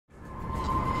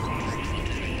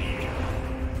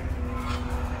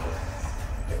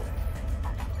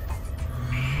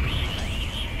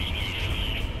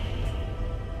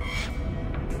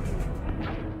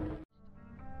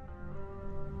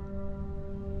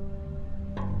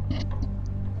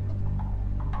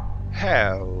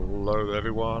Hello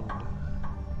everyone,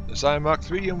 it's I Mark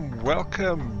 3 and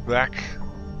welcome back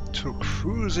to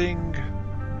cruising...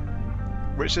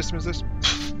 Which system is this?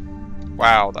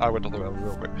 Wow, I went all the way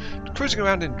real quick. Cruising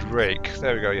around in Drake,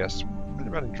 there we go, yes.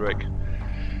 Cruising around in Drake.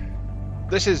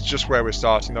 This is just where we're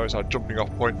starting though, it's our jumping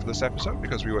off point for this episode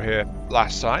because we were here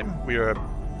last time. We were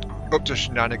up to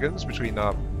shenanigans between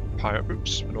our pirate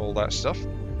groups and all that stuff.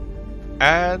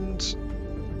 And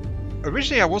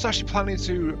originally I was actually planning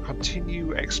to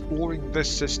continue exploring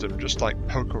this system, just like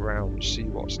poke around, see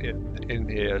what's in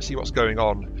here, see what's going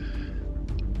on,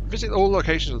 visit all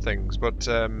locations and things, but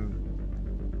I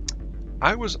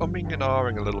was umming and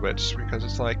ahhing a little bit because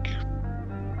it's like,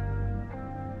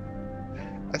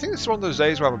 I think it's one of those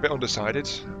days where I'm a bit undecided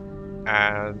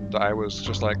and I was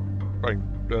just like going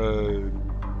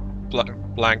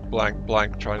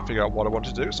blank trying to figure out what I want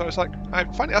to do. So it's like, I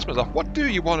finally asked myself, what do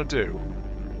you want to do?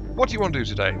 What do you want to do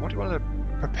today? What do you want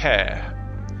to prepare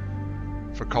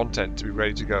for content to be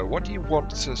ready to go? What do you want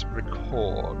to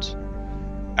record?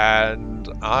 And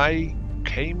I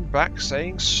came back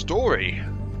saying story.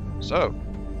 So,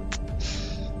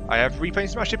 I have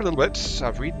repainted my ship a little bit.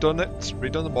 I've redone it,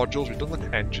 redone the modules, redone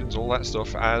the engines, all that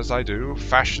stuff, as I do.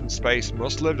 Fashion space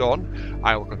must live on.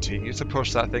 I will continue to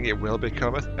push that thing. It will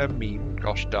become a meme,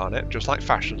 gosh darn it, just like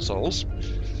Fashion Souls.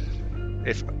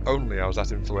 If only I was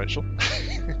that influential.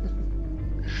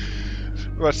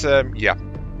 But, yeah.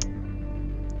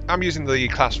 I'm using the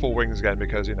Class 4 wings again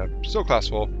because, you know, still Class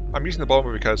 4. I'm using the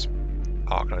bomber because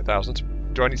Arc 9000.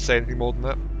 Do I need to say anything more than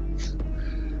that?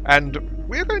 And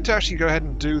we're going to actually go ahead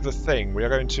and do the thing. We are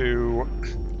going to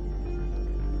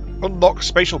unlock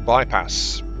Spatial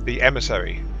Bypass, the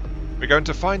Emissary. We're going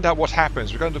to find out what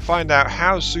happens. We're going to find out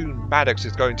how soon Maddox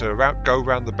is going to go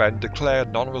round the bend, declare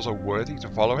none of us are worthy to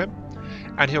follow him.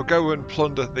 And he'll go and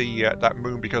plunder the that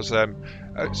moon because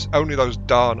it's only those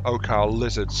darn Okkar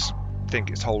lizards think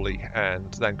it's holy,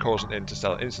 and then cause an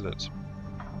interstellar incident.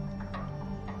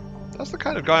 That's the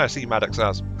kind of guy I see Maddox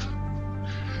as.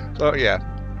 So yeah,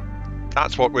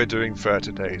 that's what we're doing for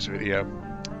today's video.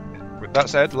 With that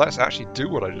said, let's actually do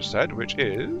what I just said, which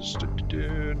is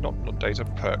not data,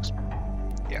 perks.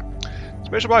 Yeah,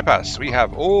 Spatial Bypass. We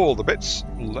have all the bits.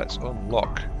 Let's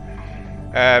unlock.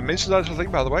 Incidental thing,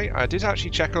 by the way, I did actually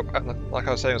check up, like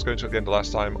I was saying I was going to at the end of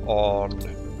last time, on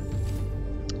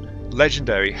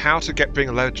Legendary, how to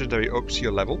bring Legendary up to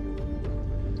your level.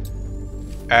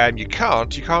 You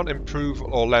can't improve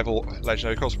or level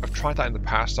Legendary. Of course, I've tried that in the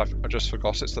past, I just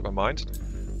forgot it, slipped my mind.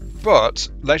 But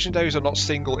Legendaries are not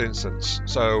single instance,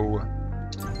 so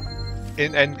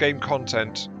in endgame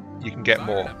content, you can get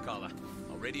more.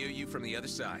 I'll radio you from the other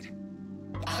side.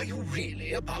 Are you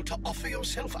really about to offer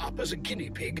yourself up as a guinea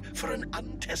pig for an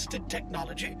untested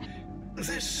technology?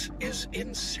 This is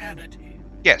insanity.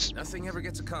 Yes. Nothing ever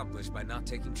gets accomplished by not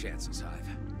taking chances, Hive.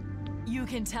 You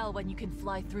can tell when you can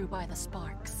fly through by the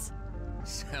sparks.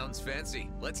 Sounds fancy.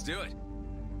 Let's do it.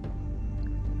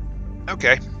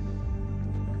 Okay.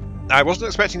 I wasn't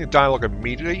expecting a dialogue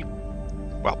immediately.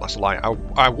 Well, that's a lie.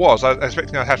 I was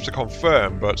expecting I'd have to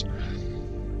confirm, but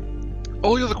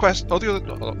all the other quests,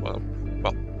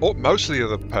 most of the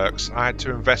other perks, I had to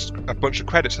invest a bunch of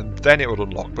credits and then it would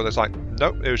unlock. But it's like,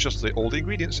 nope, it was just all the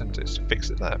ingredients and it's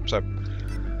fixed it there. So,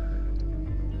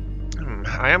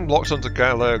 I am locked onto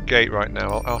Galileo Gate right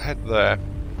now. I'll head there,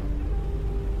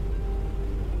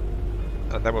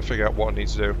 and then we'll figure out what I need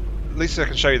to do. At least I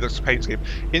can show you the paint scheme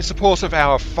in support of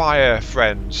our fire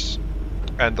friends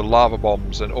and the lava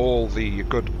bombs and all the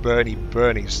good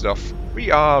burny stuff. We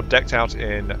are decked out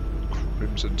in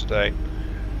crimson today.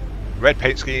 Red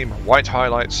paint scheme, white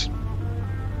highlights,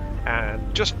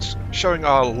 and just showing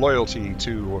our loyalty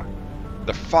to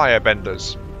the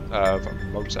firebenders of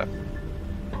Motor.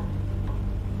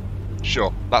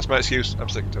 Sure, that's my excuse, I'm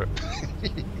sticking to it.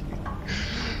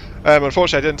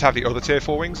 Unfortunately I didn't have the other tier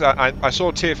 4 wings. I saw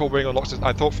tier 4 wing unlocked.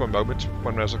 I thought for a moment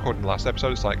when I was recording the last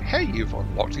episode, it's like, hey, you've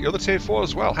unlocked the other tier 4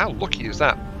 as well, how lucky is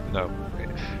that? No.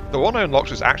 The one I unlocked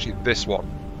was actually this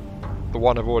one. The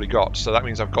one I've already got, so that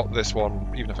means I've got this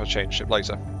one even if I change ship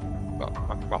later.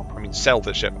 Well, I mean sell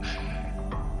this ship.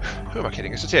 Who am I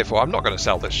kidding? It's a tier 4, I'm not going to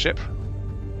sell this ship.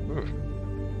 Ooh.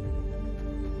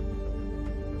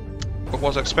 What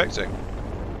was I expecting?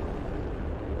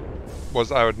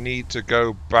 Was I would need to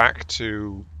go back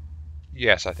to...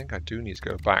 Yes, I think I do need to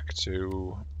go back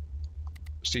to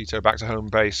Ceto, back to home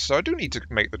base, so I do need to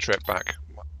make the trip back.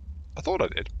 I thought I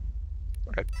did.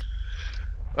 Okay.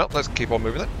 Well, let's keep on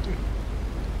moving then.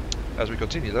 As we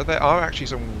continue, though, there are actually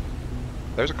some...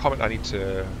 There's a comment I need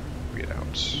to read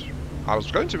out. I was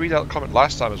going to read out the comment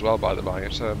last time as well, by the way.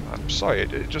 I'm sorry,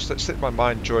 it just slipped my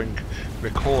mind during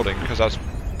recording because I was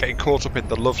getting caught up in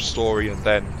the love story and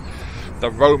then the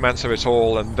romance of it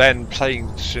all, and then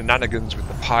playing shenanigans with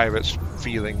the pirates'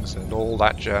 feelings and all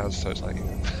that jazz. So it's like,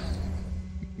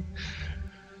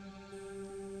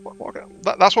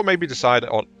 that's what made me decide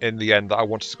in the end that I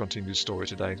wanted to continue the story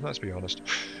today. Let's be honest.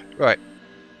 Right.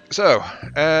 So,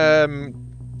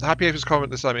 Happy Apes' comment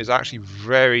this time is actually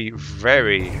very,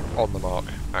 very on the mark.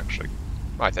 Actually,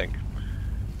 I think,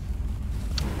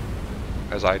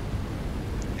 as I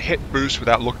hit boost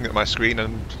without looking at my screen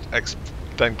and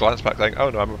then glance back saying, oh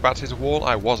no, I'm about to hit a wall.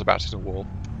 I was about to hit a wall.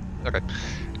 Okay.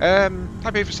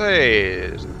 Happy to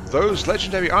say, those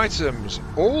legendary items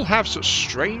all have such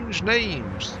strange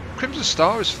names. Crimson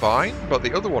Star is fine, but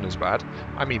the other one is bad.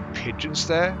 I mean, Pigeon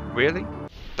Stare? Really?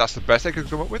 That's the best they could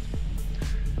come up with?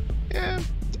 Yeah,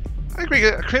 I agree.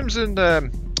 The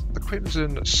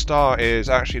Crimson Star is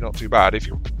actually not too bad. If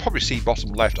you probably see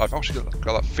bottom left, I've actually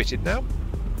got that fitted now.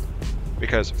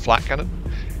 Because flat cannon.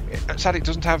 Sadly, it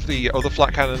doesn't have the other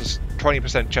flat cannon's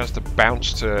 20% chance to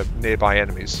bounce to nearby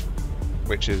enemies,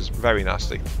 which is very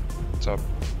nasty. So,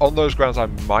 on those grounds, I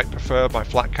might prefer my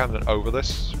flat cannon over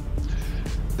this.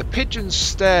 The Pigeon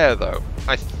Stare, though,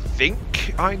 I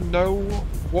think I know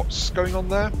what's going on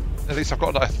there. At least I've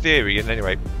got a theory, and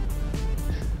anyway,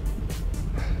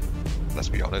 let's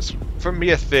be honest. For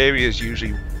me, a theory is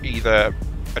usually either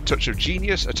a touch of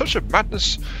genius, a touch of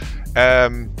madness,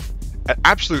 an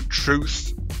absolute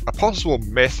truth, a possible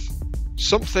myth,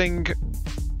 something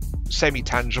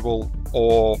semi-tangible,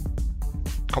 or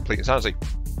complete insanity.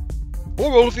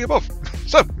 Or all of the above.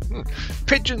 So,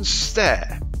 Pigeon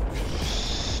Stare.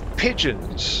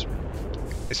 Pigeons.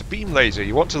 It's a beam laser.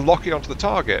 You want to lock it onto the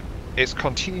target. It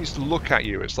continues to look at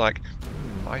you. It's like,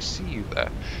 I see you there.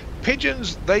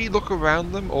 Pigeons, they look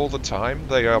around them all the time.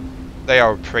 They are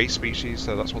a prey species,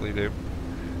 so that's what they do.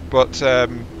 But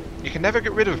you can never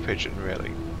get rid of a pigeon,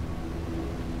 really.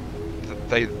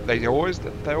 They're always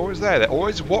there. They're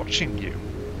always watching you.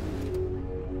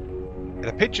 In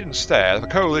the Pigeon Stare, the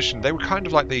Coalition, they were kind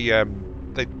of like the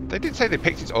they did say they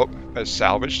picked it up as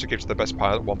salvage to give to the best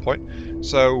pilot at one point.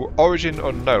 So origin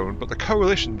unknown, but the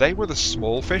Coalition, they were the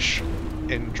small fish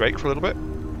in Drake for a little bit.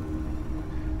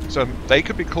 So they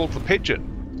could be called the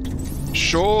Pigeon.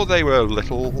 Sure, they were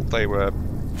little, they were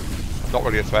not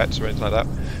really a threat or anything like that,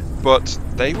 but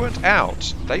they weren't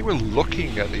out. They were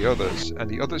looking at the others, and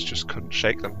the others just couldn't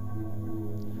shake them.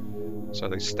 So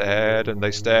they stared, and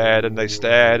they stared, and they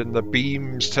stared, and the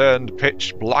beams turned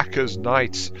pitch black as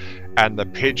night, and the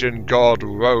pigeon god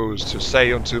rose to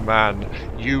say unto man,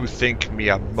 you think me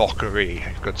a mockery,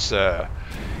 good sir.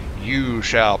 You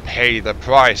shall pay the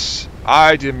price.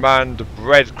 I demand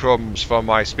breadcrumbs for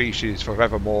my species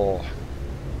forevermore.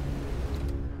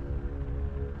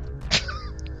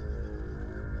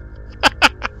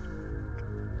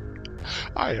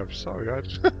 I am sorry.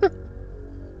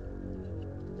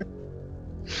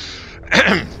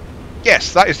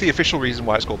 Yes, that is the official reason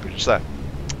why it's called Pigeon Stare.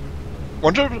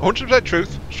 100%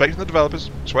 truth, straight from the developers.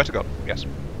 Swear to God, yes.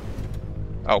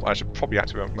 Oh, I should probably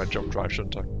activate my jump drive,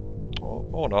 shouldn't I?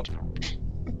 Or not.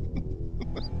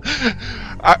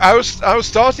 I was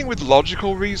starting with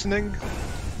logical reasoning.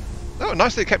 Oh,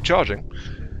 nice they kept charging.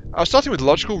 I was starting with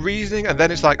logical reasoning, and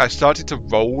then it's like I started to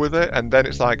roll with it, and then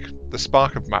it's like the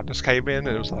spark of madness came in,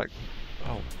 and it was like,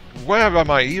 oh, where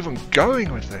am I even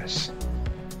going with this?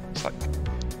 It's like,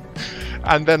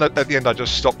 and then at the end I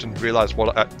just stopped and realised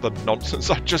what the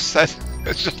nonsense I just said.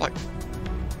 It's just like,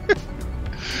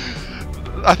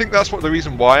 I think that's what the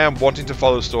reason why I'm wanting to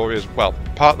follow the story is. Well,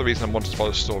 part of the reason I'm wanting to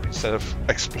follow the story instead of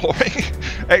exploring.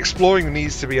 Exploring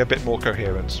needs to be a bit more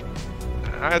coherent.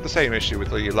 I had the same issue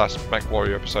with the last Mech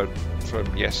Warrior episode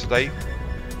from yesterday.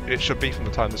 It should be from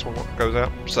the time this one goes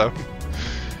out. So,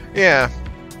 yeah.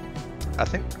 I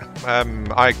think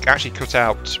I actually cut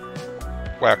out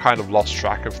where I kind of lost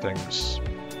track of things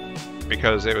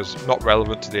because it was not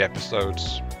relevant to the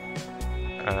episodes.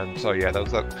 And so, yeah, that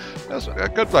was a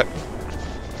good, like,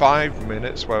 5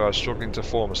 minutes where I was struggling to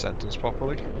form a sentence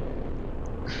properly.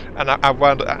 And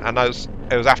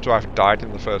it was after I've died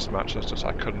in the first match, so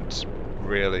I couldn't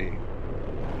really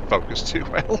focus too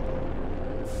well.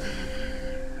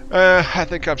 I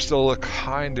think I'm still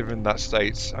kind of in that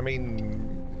state. I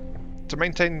mean, to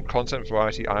maintain content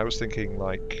variety, I was thinking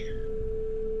like,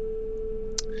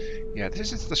 yeah,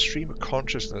 this is the stream of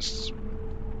consciousness.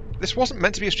 This wasn't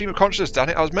meant to be a stream of consciousness, damn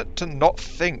it. I was meant to not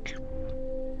think.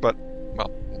 But, well,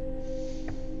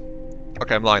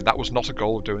 okay, I'm lying. That was not a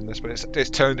goal of doing this, but it's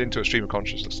turned into a stream of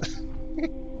consciousness.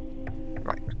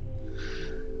 Right.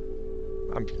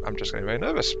 I'm just getting very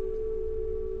nervous.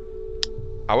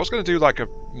 I was going to do like a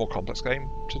more complex game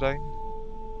today.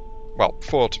 Well,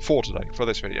 for today, for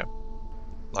this video.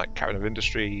 like Captain of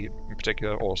Industry in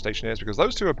particular, or Stationeers, because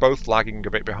those two are both lagging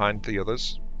a bit behind the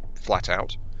others, flat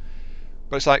out.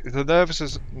 But it's like the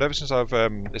nervousness of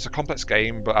it's a complex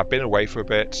game, but I've been away for a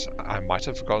bit. I might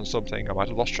have forgotten something. I might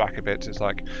have lost track of it. It's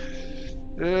like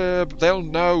they'll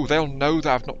know that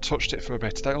I've not touched it for a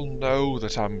bit. They'll know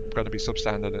that I'm going to be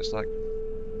substandard. It's like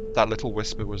that little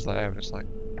whisper was there, and it's like,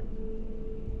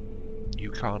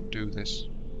 you can't do this.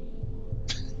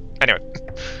 Anyway,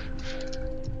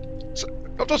 so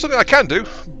I've done something I can do: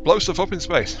 blow stuff up in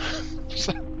space.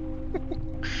 So,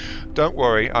 don't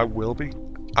worry, I will be.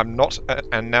 I'm not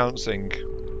announcing.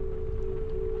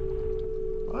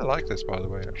 I like this, by the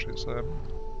way. Actually, it's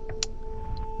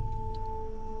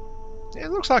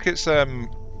it looks like it's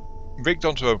rigged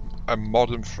onto a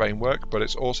modern framework, but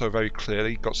it's also very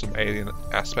clearly got some alien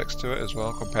aspects to it as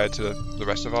well compared to the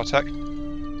rest of our tech.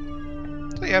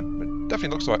 So yeah, it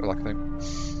definitely looks like a thing.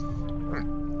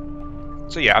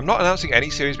 So yeah, I'm not announcing any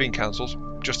series being cancelled.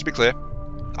 Just to be clear,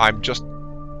 I'm just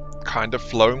kind of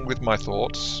flowing with my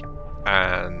thoughts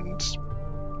and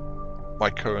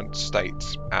my current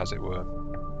state, as it were.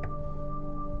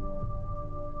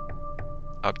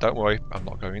 Don't worry, I'm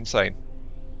not going insane.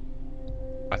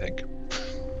 I think.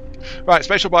 Right,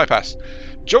 spatial bypass.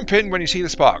 Jump in when you see the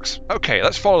sparks. Okay,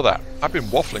 let's follow that. I've been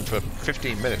waffling for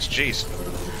 15 minutes, jeez.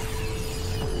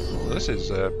 This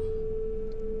is...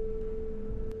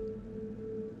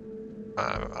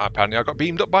 apparently I got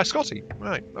beamed up by Scotty.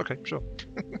 Right, okay, sure.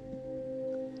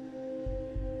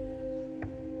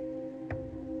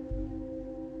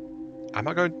 Am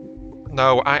I going...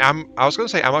 No, I am... I was going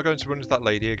to say, am I going to run into that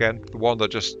lady again? The one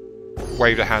that just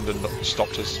waved a hand and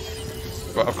stopped us.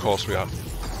 But of course we are.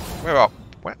 Where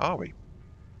are we?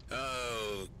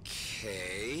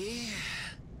 Okay...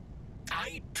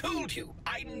 I told you,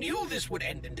 I knew this would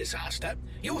end in disaster.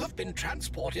 You have been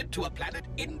transported to a planet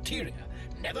interior,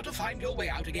 never to find your way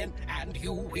out again, and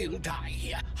you will die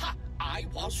here. Ha! I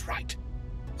was right.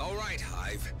 All right,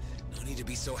 Hive. No need to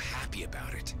be so happy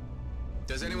about it.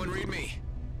 Does anyone read me?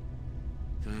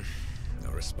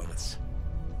 No response.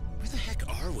 Where the heck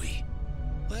are we?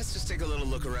 Let's just take a little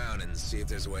look around and see if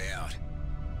there's a way out.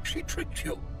 She tricked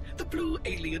you. The blue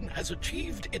alien has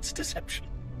achieved its deception.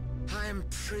 I'm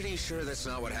pretty sure that's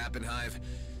not what happened, Hive.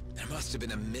 There must have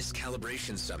been a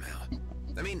miscalibration somehow.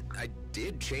 I mean, I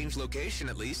did change location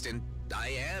at least, and I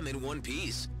am in one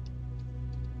piece.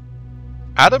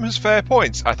 Adam has fair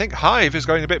points. I think Hive is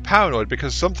going a bit paranoid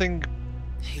because something...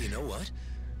 Hey, you know what?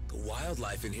 The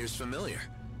wildlife in here's familiar.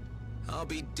 I'll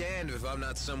be damned if I'm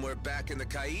not somewhere back in the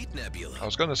Kaid Nebula. I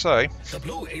was going to say... The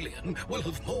blue alien will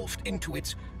have morphed into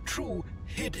its true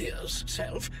hideous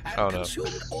self and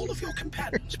consumed all of your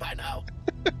companions by now.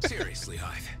 Seriously,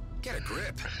 Hive, get a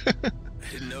grip. I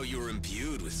didn't know you were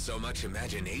imbued with so much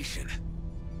imagination.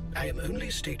 I am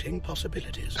only stating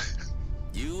possibilities.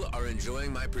 You are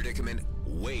enjoying my predicament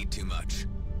way too much.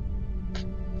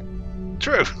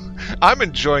 True. I'm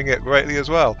enjoying it greatly as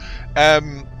well.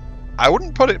 I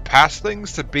wouldn't put it past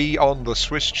things to be on the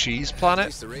Swiss cheese planet. At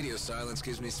least the radio silence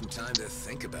gives me some time to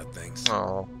think about things.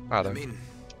 Oh, Adam. I mean,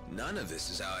 none of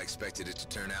this is how I expected it to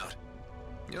turn out.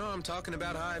 You know what I'm talking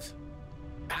about, Hive?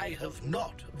 I have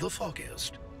not the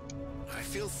foggiest. I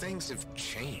feel things have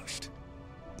changed.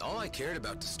 All I cared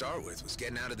about to start with was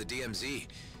getting out of the DMZ,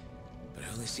 but I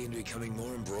only seem to be becoming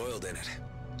more embroiled in it.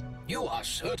 You are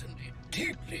certainly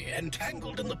deeply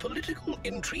entangled in the political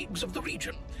intrigues of the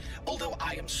region, although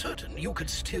I am certain you could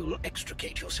still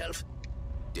extricate yourself.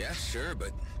 Yeah, sure,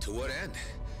 but to what end?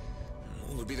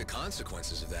 What would be the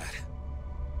consequences of that?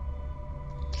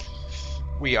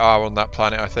 We are on that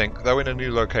planet, I think, though in a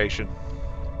new location.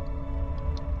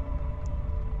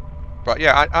 But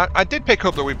yeah, I did pick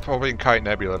up that we're probably in Kaid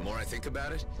Nebula. The more I think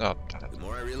about it, the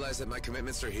more I realize that my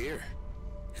commitments are here.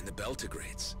 In the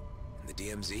Beltigrades, in the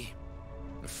DMZ.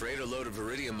 A freighter load of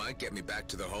iridium might get me back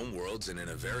to the homeworlds and in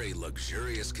a very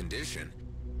luxurious condition.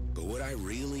 But would I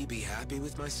really be happy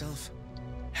with myself?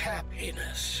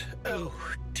 Happiness. Oh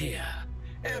dear.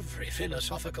 Every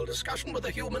philosophical discussion with a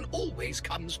human always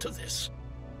comes to this.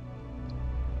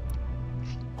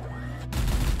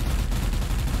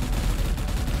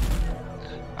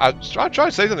 I tried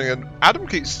to say something and Adam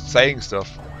keeps saying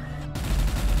stuff.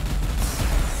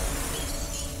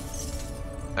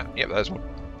 Yep, there's one.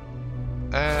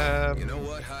 You know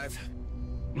what, Hive?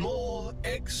 More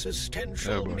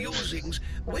existential musings.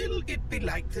 Will it be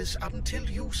like this until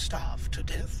you starve to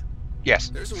death? Yes.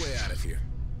 There's a way out of here.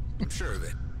 I'm sure of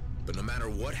it. But no matter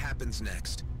what happens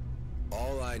next,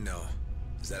 all I know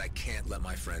is that I can't let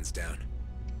my friends down.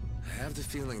 I have the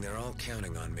feeling they're all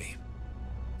counting on me.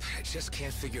 I just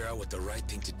can't figure out what the right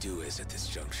thing to do is at this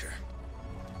juncture.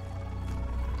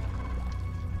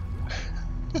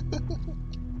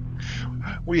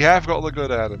 We have got the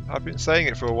good Adam. I've been saying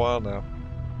it for a while now.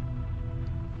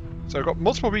 So we've got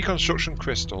multiple reconstruction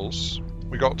crystals.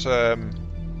 We got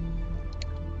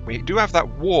we do have that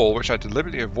wall, which I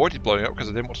deliberately avoided blowing up because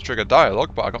I didn't want to trigger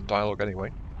dialogue, but I got dialogue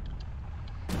anyway.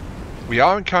 We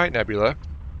are in Kite Nebula.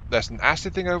 There's an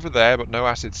acid thing over there, but no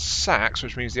acid sacs,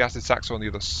 which means the acid sacs are on the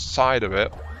other side of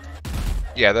it.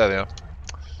 Yeah, there they are.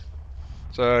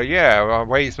 So yeah, our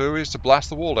way through is to blast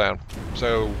the wall down.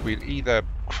 So we'll either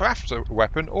craft a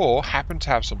weapon or happen to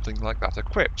have something like that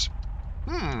equipped.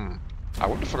 I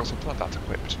wonder if I got something like that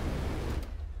equipped.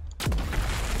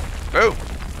 Boom!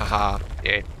 Haha,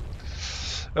 yeah.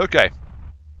 Okay.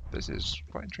 This is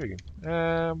quite intriguing.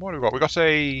 What have we got? We got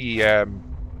a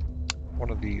one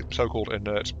of the so-called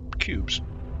inert cubes.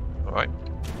 Alright.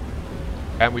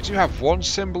 And we do have one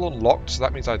symbol unlocked, so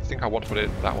that means I think I want to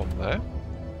put that one there.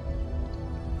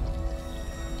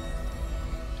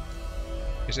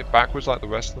 Is it backwards like the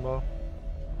rest of them are?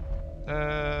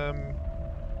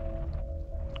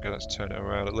 Okay, let's turn it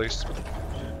around at least.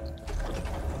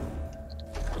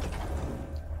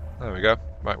 There we go.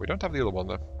 Right, we don't have the other one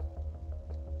though.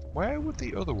 Where would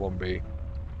the other one be?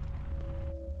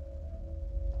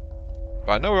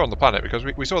 But I know we're on the planet because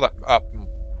we saw that up.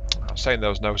 I was saying there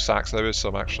was no sacs, there is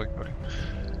some actually. Okay.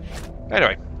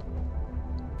 Anyway.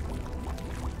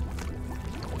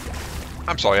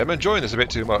 I'm sorry, I'm enjoying this a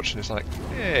bit too much, and it's like,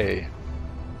 hey.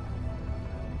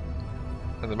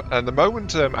 And the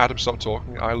moment Adam stopped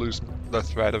talking, I lose the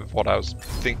thread of what I was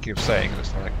thinking of saying, and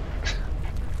it's like,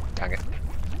 dang it.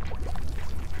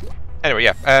 Anyway,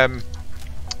 yeah.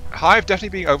 Hive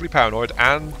definitely being overly paranoid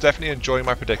and definitely enjoying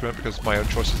my predicament because my own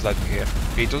choices led me here.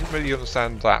 He doesn't really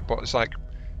understand that, but it's like,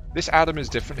 this Adam is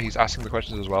different, he's asking the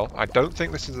questions as well. I don't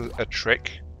think this is a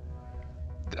trick.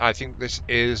 I think this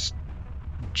is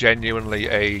genuinely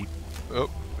a...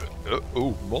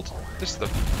 multiple. This is the...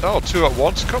 Oh, two at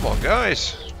once? Come on,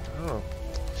 guys! Oh.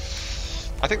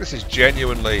 I think this is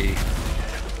genuinely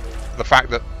the fact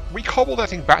that we cobbled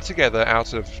everything back together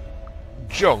out of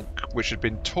junk which had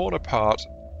been torn apart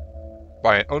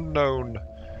by an unknown,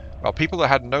 well, people that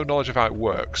had no knowledge of how it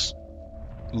works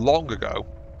long ago.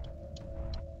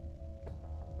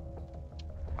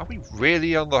 Are we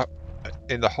really on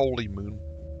in the Holy Moon?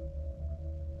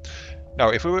 No,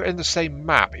 if we were in the same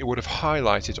map, it would have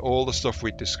highlighted all the stuff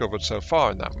we'd discovered so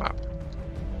far in that map.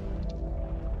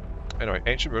 Anyway,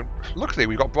 Ancient Rune. Luckily,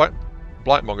 we've got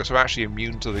Blightmonger, so we're actually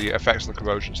immune to the effects of the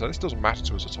corrosion, so this doesn't matter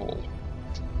to us at all.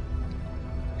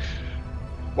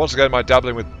 Once again, my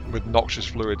dabbling with noxious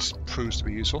fluids proves to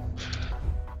be useful.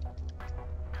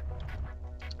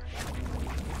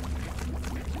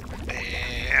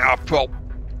 Well,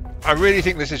 I really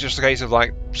think this is just a case of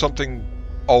like something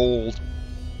old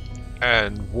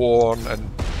and worn and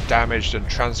damaged and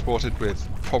transported with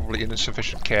probably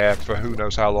insufficient care for who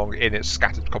knows how long in its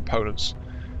scattered components.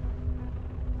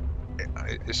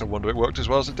 It's a wonder it worked as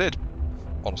well as it did,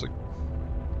 honestly.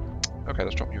 Okay,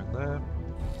 let's drop you in there.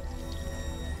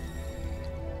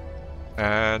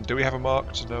 And do we have a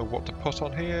mark to know what to put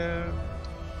on here?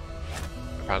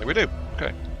 Apparently we do.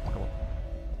 Okay, come on.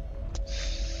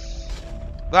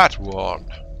 That one.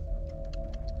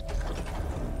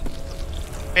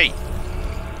 Hey!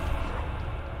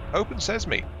 Open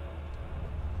Sesame.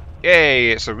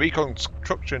 Yay, it's a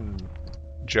reconstruction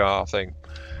jar thing.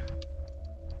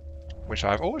 Which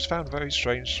I've always found very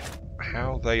strange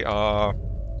how they are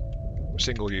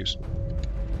single use.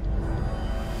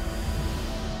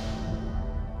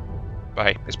 But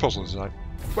hey, it's puzzle design.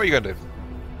 What are you going to do?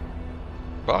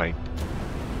 Bye.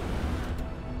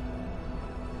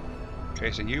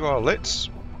 Okay, so you are lit.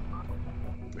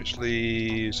 Which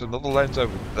leaves another lens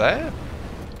over there.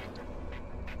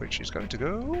 Which is going to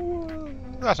go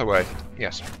that away.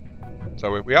 Yes.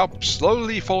 So we are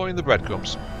slowly following the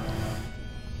breadcrumbs.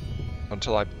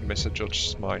 Until I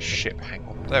misjudge my ship. Hang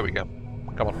on. There we go.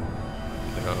 Come on.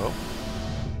 No.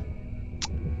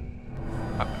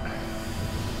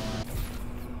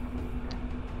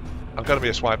 I'm going to be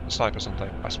a sniper someday,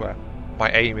 I swear.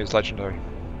 My aim is legendary.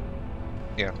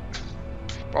 Yeah.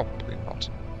 Probably not.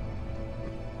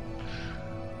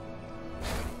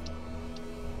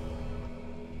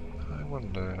 I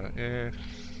wonder if...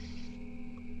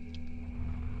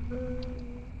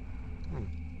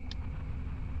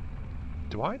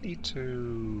 Do I need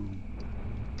to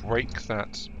break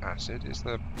that acid? Is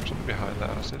there something behind that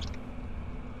acid?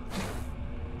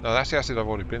 No, that's the acid I've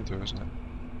already been through, isn't it?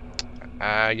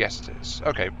 Yes it is.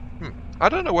 Okay. I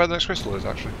don't know where the next crystal is,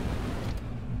 actually.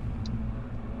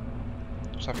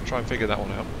 Just have to try and figure that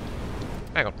one out.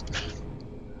 Hang on.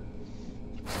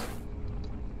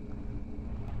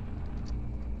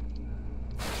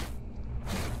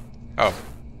 Oh.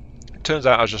 It turns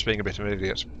out I was just being a bit of an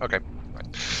idiot. Okay. Right.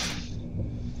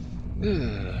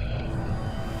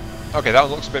 Okay, that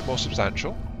one looks a bit more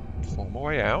substantial. Form a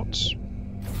way out.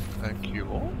 Thank you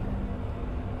all.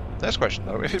 Next question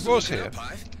though, if it was here...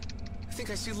 Hive? I think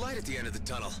I see light at the end of the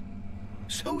tunnel.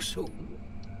 So soon?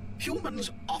 Humans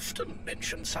often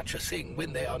mention such a thing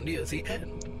when they are near the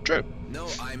end. True. No,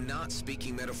 I'm not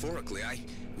speaking metaphorically. I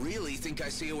really think I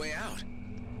see a way out.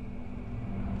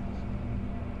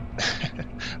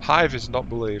 Hive is not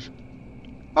believe.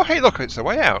 Oh hey look, it's a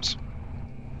way out.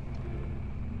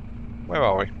 Where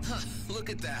are we? Look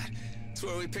at that. It's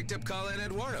where we picked up Kala and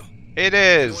Eduardo. It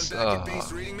is! Anyone back at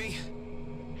base reading me?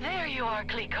 There you are,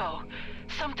 Clico.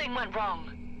 Something went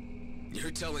wrong.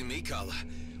 You're telling me, Kala.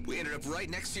 We ended up right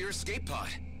next to your escape pod.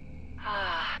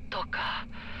 Ah, Toka.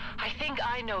 I think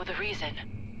I know the reason.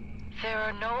 There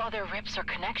are no other rips or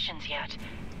connections yet,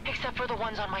 except for the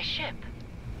ones on my ship.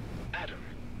 Adam,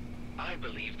 I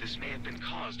believe this may have been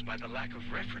caused by the lack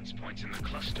of reference points in the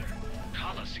cluster.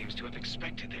 Kala seems to have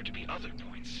expected there to be other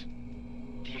points.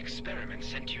 The experiment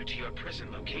sent you to your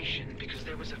present location because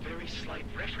there was a very slight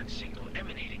reference signal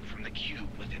emanating from the cube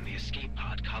within the escape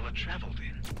pod Kala traveled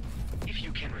in. If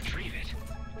you can retrieve it,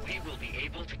 we will be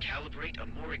able to calibrate a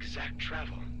more exact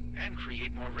travel and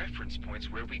create more reference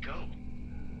points where we go.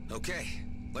 Okay,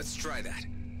 let's try that.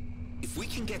 If we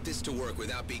can get this to work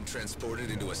without being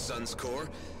transported into a sun's core,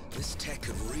 this tech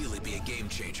could really be a game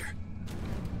changer.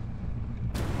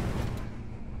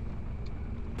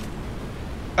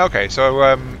 Okay,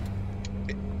 so,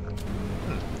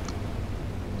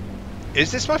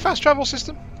 is this my fast travel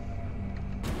system?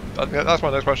 That's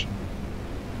my next question.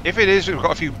 If it is, we've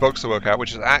got a few bugs to work out,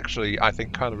 which is actually, I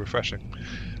think, kind of refreshing.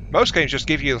 Most games just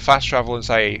give you the fast travel and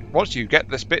say, once you get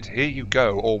this bit, here you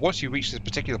go, or once you reach this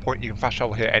particular point, you can fast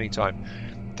travel here anytime.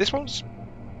 This one's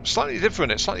slightly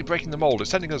different, it's slightly breaking the mold, it's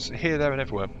sending us here, there, and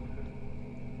everywhere.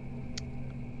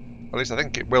 At least I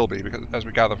think it will be, because as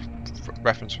we gather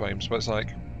reference frames, but it's like,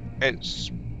 it's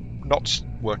not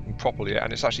working properly yet,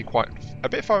 and it's actually quite a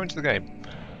bit far into the game.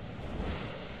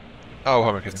 Oh,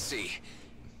 I'm kidding. Let's see.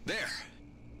 There.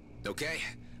 Okay,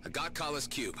 I got Kala's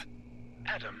cube.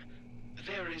 Adam,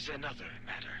 there is another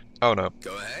matter. Oh no.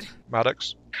 Go ahead.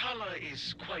 Maddox? Kala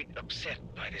is quite upset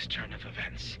by this turn of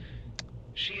events.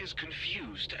 She is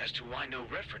confused as to why no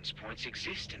reference points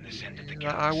exist in this end of the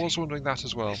galaxy. I was wondering that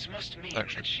as well. This must mean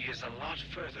that she is a lot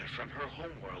further from her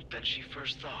homeworld than she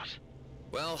first thought.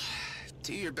 Well,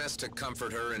 do your best to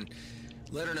comfort her and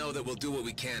let her know that we'll do what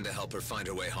we can to help her find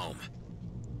her way home.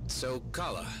 So,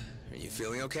 Kala, are you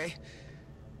feeling okay?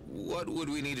 What would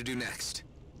we need to do next?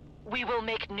 We will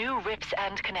make new rips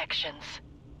and connections.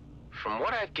 From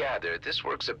what I've gathered, this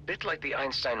works a bit like the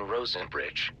Einstein-Rosen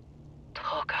bridge.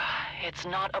 Toka, it's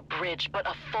not a bridge, but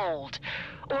a fold.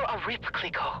 Or a rip,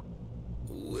 Clico.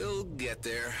 We'll get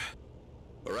there.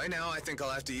 But right now, I think I'll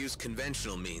have to use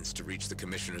conventional means to reach the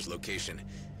Commissioner's location.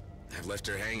 I've left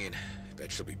her hanging. I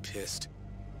bet she'll be pissed.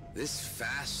 This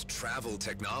fast travel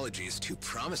technology is too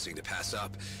promising to pass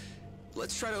up.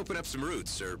 Let's try to open up some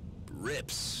routes, or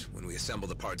rips, when we assemble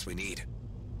the parts we need.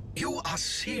 You are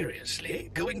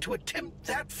seriously going to attempt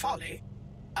that folly?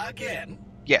 Again?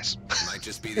 Yes. Might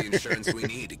just be the insurance we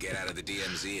need to get out of the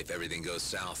DMZ if everything goes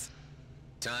south.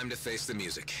 Time to face the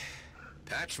music.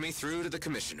 Patch me through to the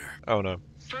Commissioner. Oh no.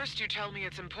 First you tell me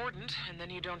it's important, and then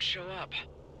you don't show up.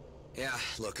 Yeah,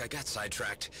 look, I got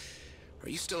sidetracked. Are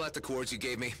you still at the coords you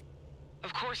gave me?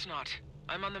 Of course not.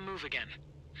 I'm on the move again.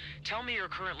 Tell me your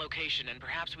current location, and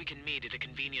perhaps we can meet at a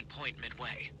convenient point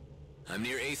midway. I'm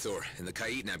near Aethor, in the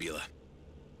Kait Nebula.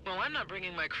 Well, I'm not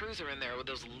bringing my cruiser in there with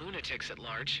those lunatics at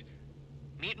large.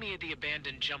 Meet me at the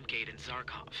abandoned jump gate in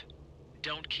Zarkov.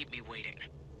 Don't keep me waiting.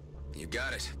 You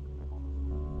got it.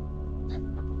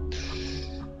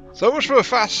 So much for a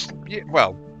fast...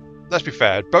 Well, let's be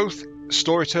fair. Both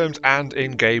story terms and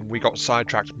in-game, we got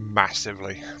sidetracked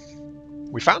massively.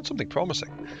 We found something promising.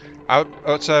 What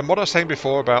I was saying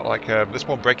before about like this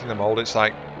one breaking the mold, it's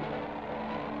like...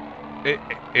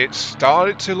 It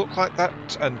started to look like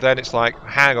that, and then it's like,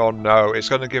 hang on, no, it's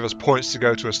going to give us points to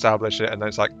go to establish it, and then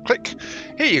it's like, click,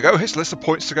 here you go, here's a list of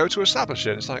points to go to establish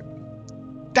it. It's like,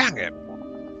 dang it,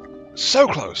 so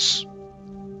close.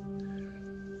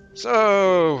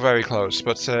 So very close,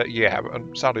 but yeah,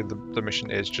 sadly the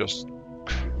mission is just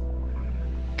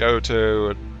go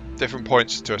to different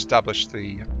points to establish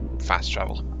the fast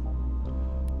travel.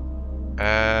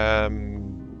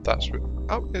 That's...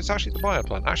 Oh, it's actually the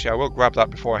bioplan. Actually, I will grab that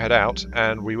before I head out,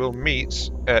 and we will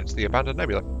meet at the abandoned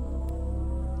nebula.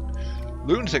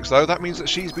 Lunatics, though, that means that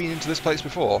she's been into this place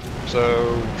before,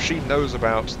 so she knows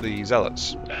about the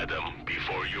zealots. Adam,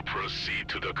 before you to proceed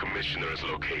to the Commissioner's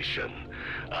location,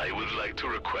 I would like to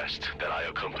request that I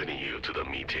accompany you to the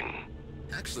meeting.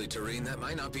 Actually, Tareen, that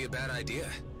might not be a bad idea.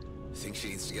 I think she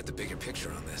needs to get the bigger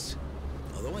picture on this.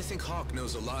 Although I think Hawk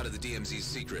knows a lot of the DMZ's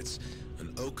secrets,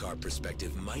 an Okkar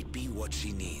perspective might be what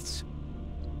she needs.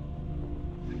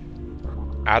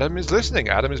 Adam is listening.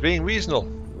 Adam is being reasonable.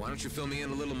 Why don't you fill me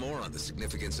in a little more on the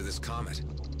significance of this comet?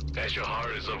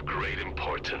 Eshahar is of great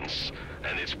importance,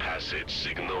 and its passage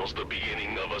signals the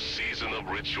beginning of a season of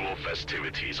ritual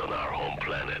festivities on our home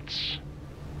planets.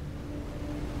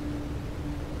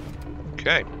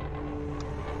 Okay.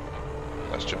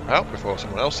 Let's jump out before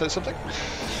someone else says something.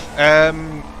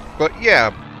 But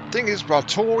yeah, thing is, while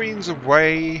Tareen's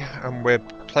away and we're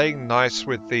playing nice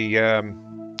with the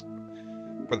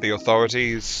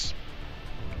authorities,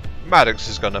 Maddox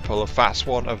is going to pull a fast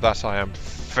one. Of that, I am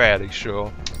fairly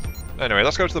sure. Anyway,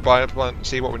 let's go to the bioplant and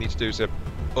see what we need to do to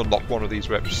unlock one of these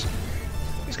rips.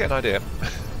 Let's get an idea.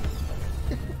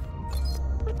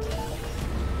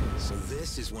 So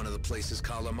this is one of the places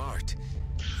Kala marked.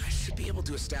 I should be able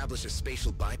to establish a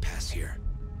spatial bypass here.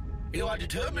 You are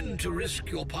determined to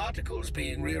risk your particles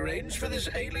being rearranged for this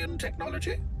alien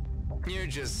technology? You're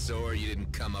just sore you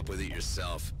didn't come up with it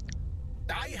yourself.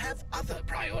 I have other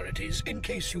priorities in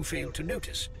case you fail to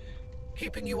notice.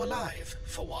 Keeping you alive,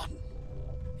 for one.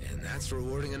 And that's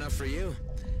rewarding enough for you.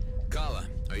 Kala,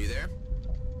 are you there?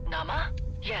 Nama?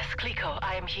 Yes, Kliko,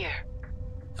 I am here.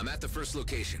 I'm at the first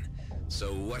location.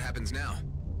 So what happens now?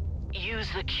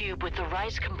 Use the cube with the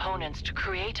right components to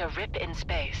create a rip in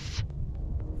space.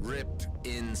 Rip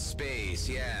in space,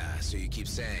 yeah, so you keep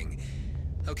saying.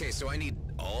 Okay, so I need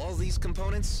all these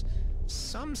components?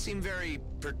 Some seem very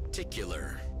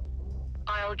particular.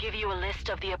 I'll give you a list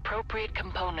of the appropriate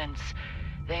components.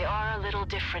 They are a little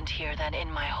different here than in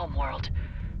my homeworld,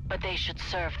 but they should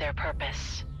serve their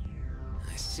purpose.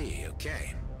 I see,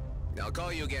 okay. I'll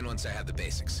call you again once I have the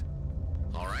basics.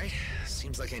 Alright,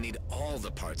 seems like I need all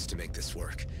the parts to make this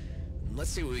work.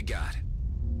 Let's see what we got.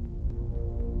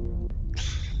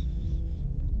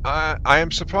 I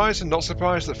am surprised and not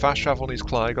surprised that fast travel needs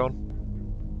Clygon.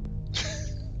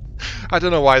 I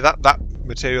don't know why that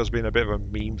material's been a bit of a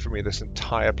meme for me this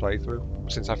entire playthrough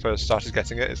since I first started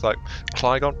getting it. It's like,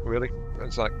 Clygon, really?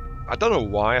 It's like, I don't know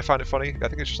why I find it funny. I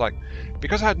think it's just like,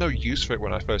 because I had no use for it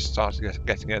when I first started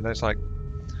getting it, and then it's like,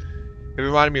 it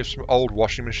reminded me of some old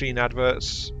washing machine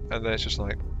adverts, and then it's just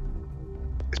like,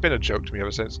 it's been a joke to me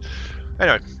ever since.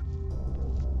 Anyway,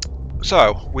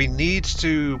 so we need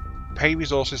to pay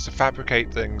resources to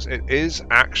fabricate things. It is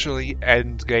actually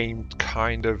end game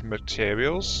kind of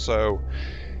materials, so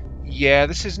yeah,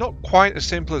 this is not quite as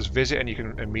simple as visit and you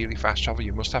can immediately fast travel.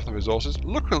 You must have the resources.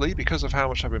 Luckily, because of how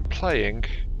much I've been playing,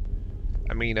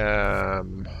 I mean,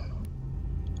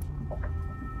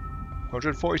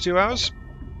 142 hours.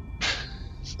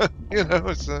 So, you know,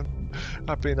 it's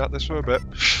I've been at this for a bit.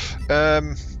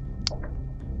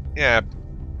 Yeah,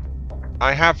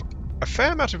 I have a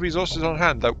fair amount of resources on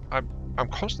hand, though I'm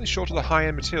constantly short of the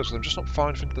high-end materials because I'm just not far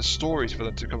enough into the stories for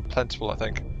them to become plentiful, I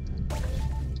think.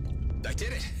 I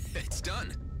did it! It's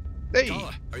done! Hey!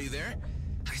 Kala, are you there?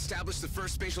 I established the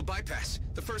first spatial bypass,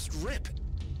 the first rip.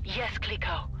 Yes,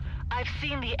 Kliko. I've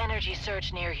seen the energy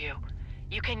surge near you.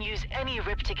 You can use any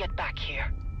rip to get back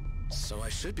here. So I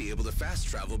should be able to fast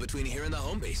travel between here and the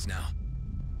home base now.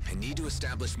 I need to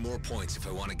establish more points if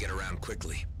I want to get around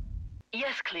quickly.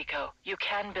 Yes, Kliko, you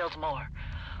can build more.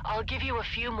 I'll give you a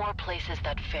few more places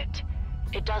that fit.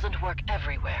 It doesn't work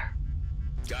everywhere.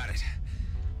 Got it.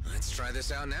 Let's try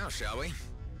this out now, shall we?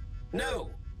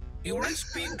 No. You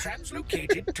risk being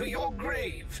translocated to your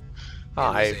grave.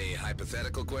 Hive. It was a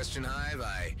hypothetical question, Hive.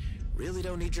 I really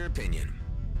don't need your opinion.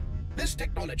 This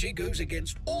technology goes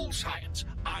against all science.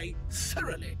 I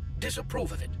thoroughly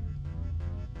disapprove of it.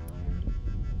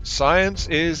 Science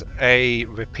is a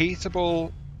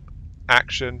repeatable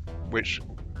action which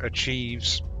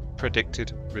achieves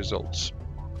predicted results.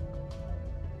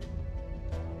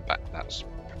 That's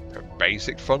a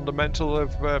basic fundamental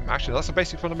of actually that's a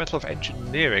basic fundamental of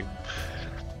engineering.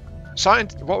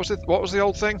 Science. What was the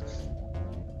old thing?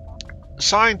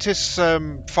 Scientists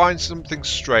find something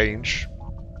strange.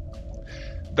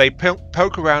 They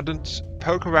poke around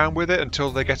with it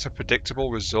until they get a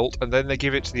predictable result, and then they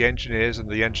give it to the engineers, and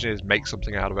the engineers make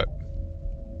something out of it.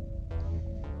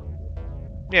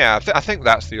 Yeah, I think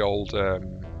that's the old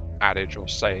adage or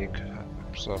saying.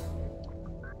 So,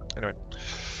 anyway.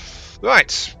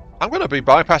 Right, I'm going to be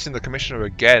bypassing the Commissioner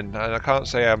again, and I can't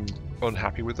say I'm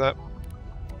unhappy with that.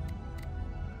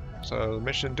 So, the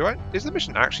mission, is the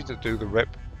mission actually to do the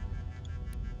rip?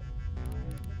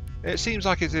 It seems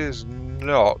like it is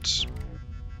not.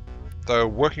 though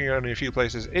working only a few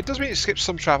places, it does mean it skips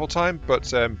some travel time,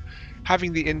 but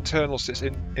having the internal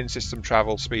in-system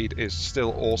travel speed is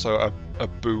still also a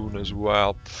boon as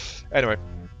well. Anyway,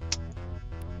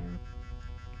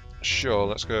 sure,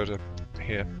 let's go to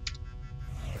here.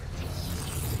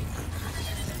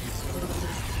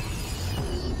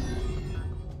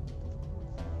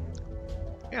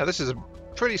 Yeah, this is a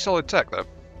pretty solid tech though,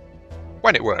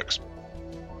 when it works.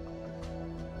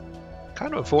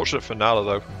 Kind of unfortunate for Nala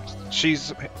though.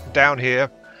 She's down here.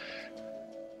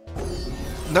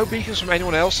 No beacons from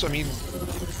anyone else. I mean,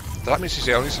 that means she's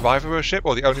the only survivor of her ship,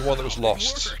 or the only one that was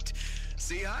lost.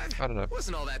 See, Hive? I don't know.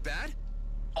 Wasn't all that bad.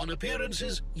 On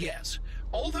appearances, yes.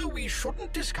 Although we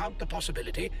shouldn't discount the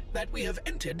possibility that we have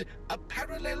entered a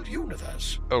parallel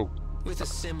universe. Oh. With a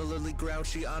similarly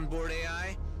grouchy onboard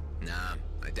AI? Nah,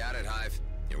 I doubt it, Hive.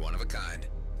 You're one of a kind.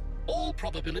 All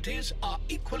probabilities are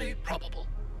equally probable.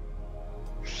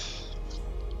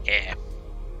 Yeah.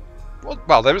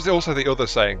 Well, there is also the other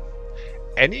saying.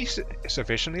 Any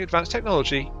sufficiently advanced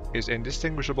technology is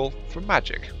indistinguishable from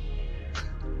magic.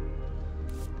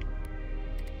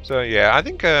 So yeah, I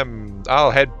think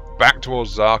I'll head back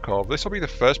towards Zarkov. This will be the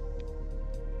first...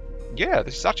 Yeah,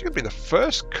 this is actually going to be the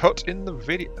first cut in the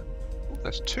video. Oh,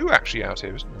 there's two actually out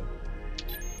here, isn't there?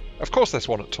 Of course there's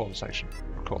one at Torn Station.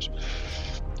 Of course.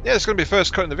 Yeah, it's going to be the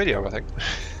first cut in the video, I think.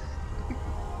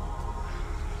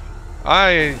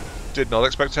 I did not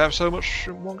expect to have so much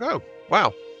in one go.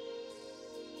 Wow.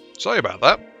 Sorry about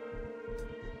that.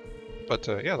 But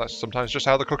yeah, that's sometimes just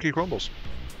how the cookie crumbles.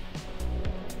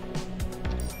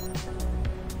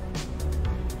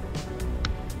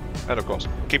 And of course,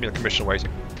 keeping the Commissioner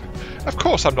waiting. Of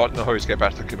course I'm not in a hurry to get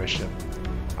back to the Commissioner.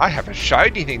 I have a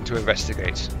shiny thing to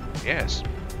investigate. Yes.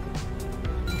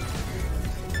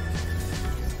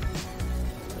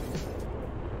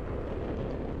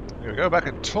 Here we go, back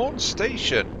at Torn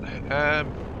Station.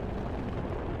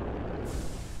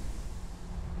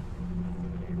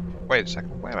 Wait a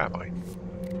second, where am I?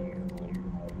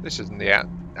 This isn't the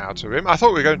outer room. I thought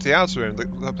we were going to the outer room,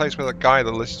 the place where the guy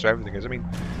that lists everything is. I mean,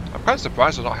 I'm kind of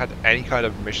surprised I've not had any kind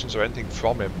of missions or anything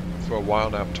from him for a while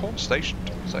now. Torn Station.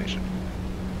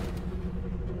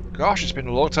 Gosh, it's been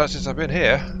a long time since I've been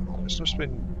here. There's just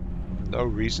been no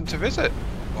reason to visit,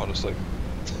 honestly.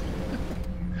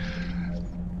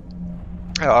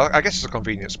 I guess it's a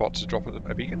convenient spot to drop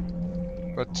a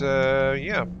beacon. But,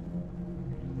 yeah.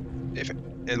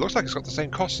 It looks like it's got the same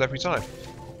costs every time.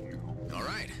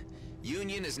 Alright.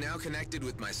 Union is now connected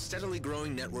with my steadily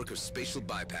growing network of spatial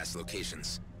bypass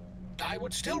locations. I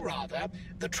would still rather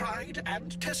the tried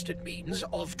and tested means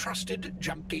of trusted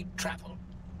jump gate travel.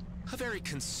 A very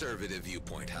conservative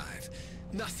viewpoint, Hive.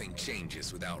 Nothing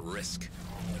changes without risk.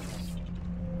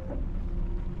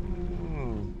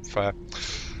 Fair.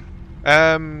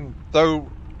 Though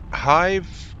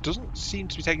Hive doesn't seem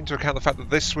to be taking into account the fact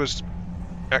that this was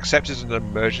accepted as an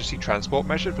emergency transport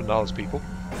measure for Nala's people.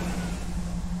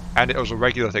 And it was a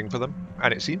regular thing for them,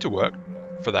 and it seemed to work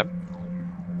for them.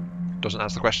 Doesn't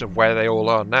answer the question of where they all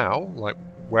are now, like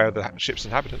where are the ship's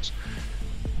inhabitants.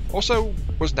 Also,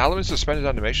 was Nala in suspended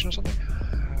animation or something?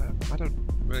 I don't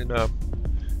really know.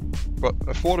 But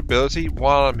affordability,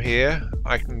 while I'm here,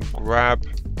 I can grab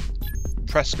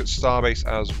Prescott Starbase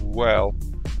as well.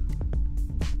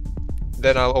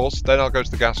 Then I'll go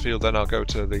to the gas field. Then I'll go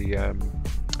to the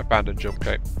abandoned jump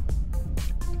gate.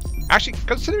 Actually,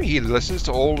 considering he listens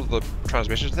to all of the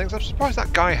transmissions and things, I'm surprised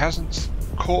that guy hasn't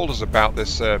called us about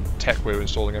this tech we're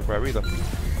installing everywhere either.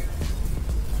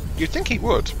 You'd think he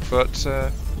would, but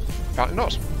apparently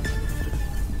not.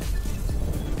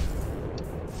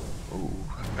 Ooh.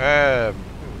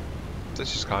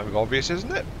 This is kind of obvious,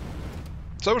 isn't it?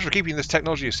 So much for keeping this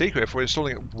technology a secret if we're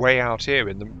installing it way out here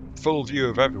in the full view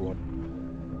of everyone.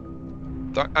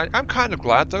 I'm kind of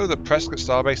glad, though, that Prescott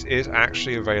Starbase is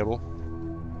actually available.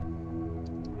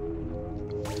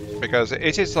 Because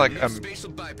it is like a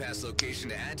spatial bypass location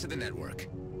to add to the network.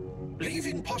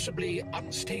 Leaving possibly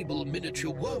unstable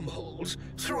miniature wormholes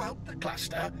throughout the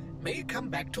cluster may come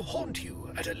back to haunt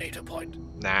you at a later point.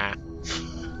 Nah.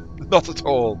 Not at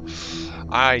all.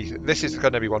 This is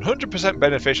going to be 100%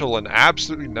 beneficial and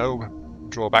absolutely no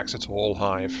drawbacks at all,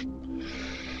 Hive.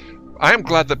 I am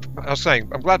glad that...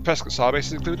 I'm glad Prescott Starbase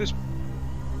is included.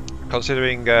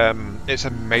 Considering it's a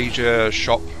major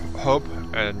shop hub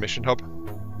and mission hub.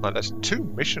 Like, there's two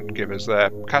mission givers there.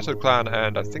 Cato Clan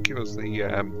and I think it was the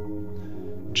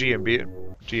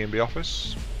GMB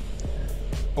office.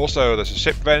 Also, there's a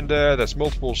ship vendor, there's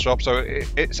multiple shops, so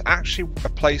it's actually a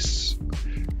place...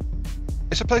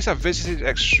 It's a place I've visited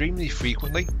extremely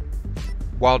frequently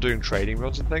while doing trading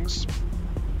runs and things.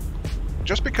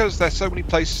 just because there's so many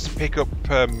places to pick up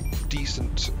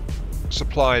decent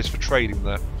supplies for trading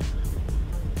there.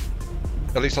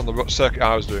 At least on the circuit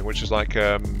I was doing, which is like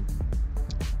Seto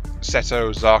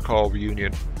Zarkov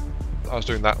Union. I was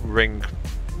doing that ring,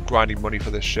 grinding money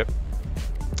for this ship.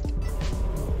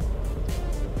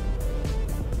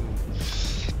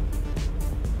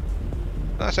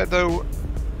 That said, though,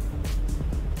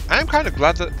 I'm kind of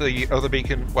glad that the other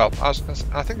beacon. Well, I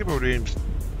think if we were doing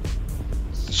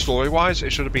story-wise,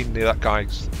 it should have been near that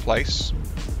guy's place,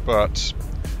 but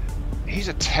he's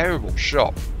a terrible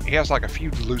shot. He has like a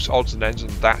few loose odds and ends, and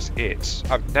that's it.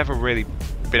 I've never really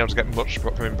been able to get much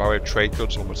from him by way of trade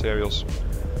goods or materials.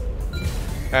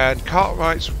 And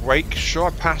Cartwright's Wake, sure, I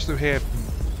passed through here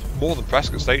more than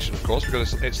Prescott Station, of course,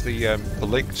 because it's the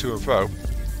link to and fro.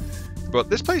 But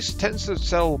this place tends to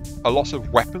sell a lot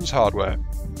of weapons hardware,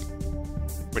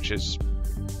 which is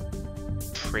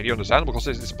pretty understandable because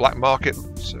it's a black market,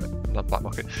 not black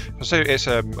market. I say it's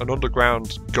an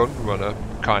underground gun runner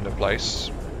kind of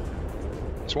place.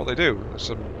 That's what they do.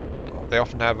 They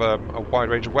often have a wide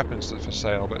range of weapons for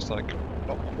sale, but it's like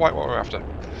not quite what we're after.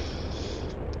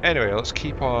 Anyway, let's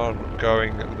keep on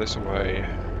going this way.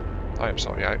 I am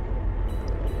sorry,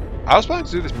 I was planning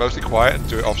to do this mostly quiet and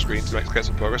do it off screen to get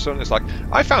some progress done. It's like,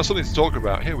 I found something to talk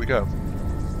about, here we go.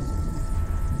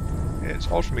 It's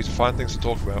odd for me to find things to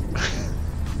talk about.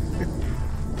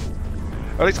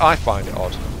 At least I find it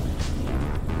odd.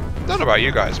 Don't know about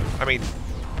you guys. I mean,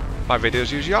 my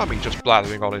videos usually are me just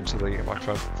blathering on into the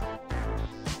microphone.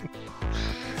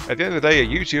 At the end of the day, a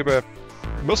YouTuber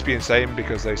must be insane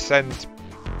because they spend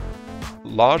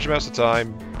large amounts of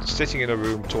time sitting in a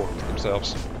room talking to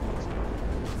themselves.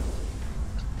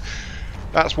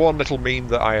 That's one little meme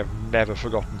that I have never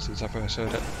forgotten since I first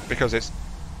heard it, because it's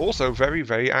also very,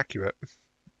 very accurate.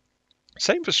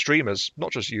 Same for streamers,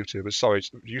 not just YouTubers. Sorry,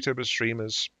 YouTubers,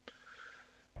 streamers.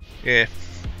 Yeah.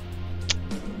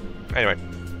 Anyway.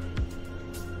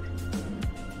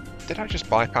 Did I just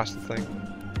bypass the thing?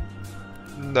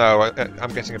 No,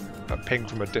 I'm getting a ping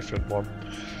from a different one.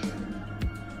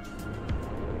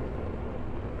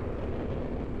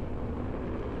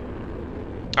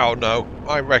 Oh no,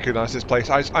 I recognise this place.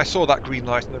 I saw that green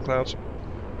light in the clouds.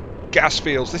 Gas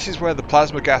fields. This is where the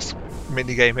plasma gas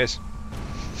minigame is.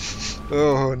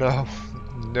 Oh no.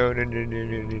 No, no, no, no,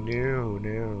 no, no,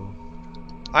 no.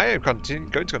 I am going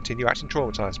to continue acting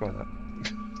traumatised by that.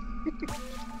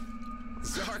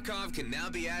 Zarkov can now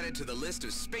be added to the list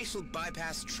of spatial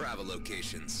bypass travel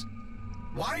locations.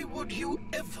 Why would you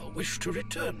ever wish to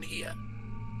return here?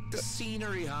 The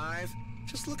scenery, Hive.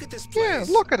 Just look at this place.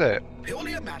 Yeah, look at it.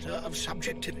 Purely a matter of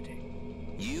subjectivity.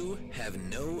 You have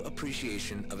no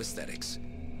appreciation of aesthetics.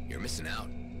 You're missing out.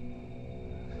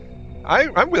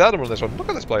 I'm with Adam on this one. Look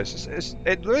at this place.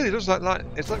 It really does look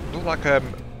like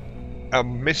a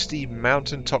misty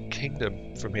mountaintop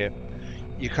kingdom from here.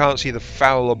 You can't see the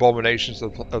foul abominations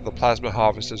of the plasma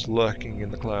harvesters lurking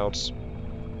in the clouds.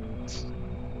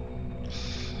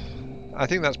 I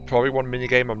think that's probably one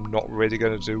minigame I'm not really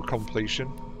going to do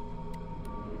completion.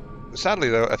 Sadly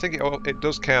though, I think it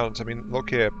does count. I mean, look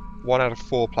here, 1 out of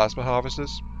 4 plasma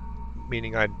harvesters,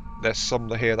 meaning there's some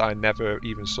here that I never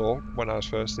even saw when I was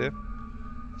first here.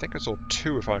 I think I saw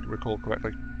 2 if I can recall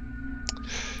correctly.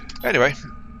 Anyway,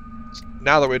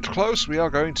 now that we're close, we are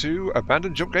going to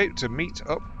abandon Jump Gate to meet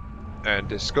up and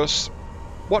discuss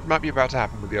what might be about to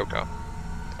happen with the Okkar.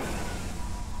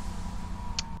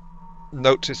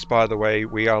 Notice, by the way,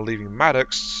 we are leaving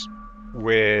Maddox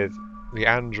with the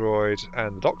android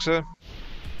and the doctor,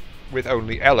 with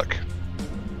only Elec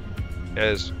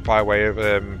as by way of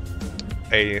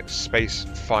a space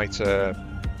fighter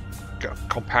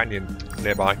companion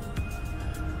nearby.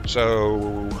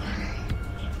 So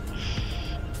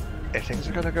if things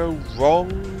are going to go wrong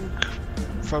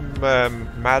from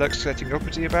Maddox getting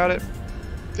uppity about it,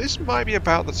 this might be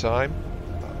about the time,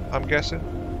 I'm guessing.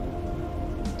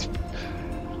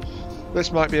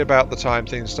 This might be about the time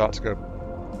things start to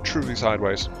go truly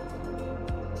sideways.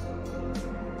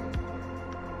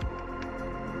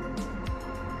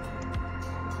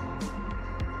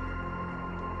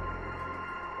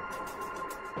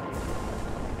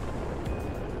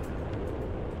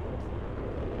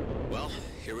 Well,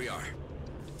 here we are.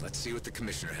 Let's see what the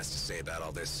Commissioner has to say about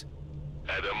all this.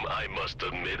 Adam, I must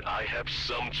admit I have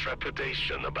some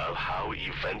trepidation about how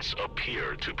events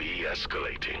appear to be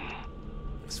escalating.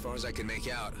 As far as I can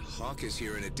make out, Hawk is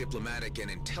here in a diplomatic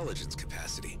and intelligence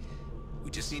capacity.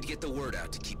 We just need to get the word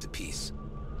out to keep the peace.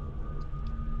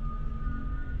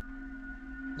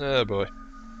 Oh boy.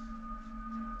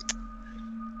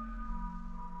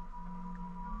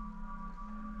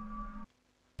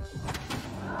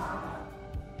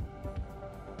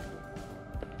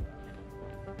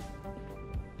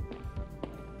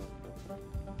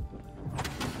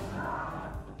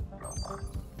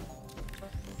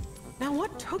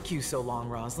 What took you so long,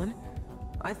 Roslyn?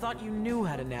 I thought you knew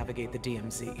how to navigate the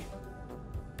DMZ.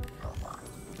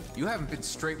 You haven't been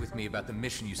straight with me about the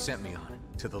mission you sent me on,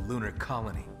 to the lunar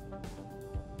colony.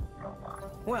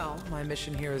 Well, my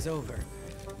mission here is over,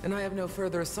 and I have no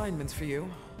further assignments for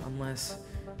you, unless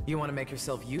you want to make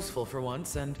yourself useful for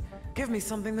once and give me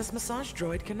something this massage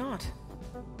droid cannot.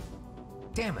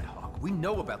 Damn it, Hawk. We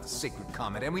know about the Sacred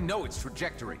Comet, and we know its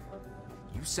trajectory.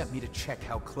 You sent me to check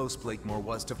how close Blakemore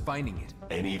was to finding it.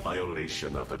 Any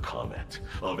violation of the Comet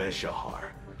of Eshahar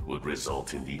would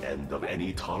result in the end of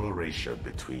any toleration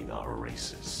between our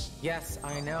races. Yes,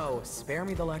 I know. Spare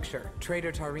me the lecture.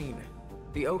 Traitor Tareen,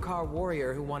 the Okkar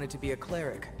warrior who wanted to be a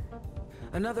cleric.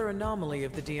 Another anomaly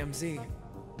of the DMZ.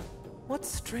 What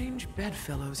strange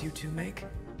bedfellows you two make.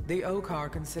 The Okkar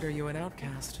consider you an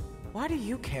outcast. Why do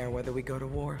you care whether we go to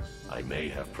war? I may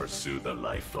have pursued a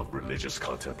life of religious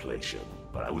contemplation,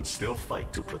 but I would still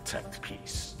fight to protect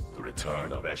peace. The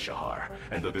return of Eshahar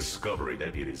and the discovery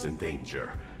that it is in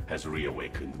danger has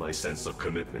reawakened my sense of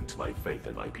commitment to my faith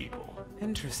and my people.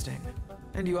 Interesting.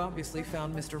 And you obviously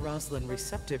found Mr. Roslin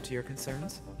receptive to your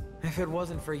concerns. If it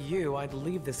wasn't for you, I'd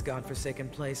leave this godforsaken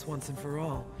place once and for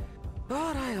all.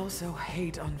 But I also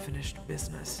hate unfinished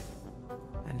business.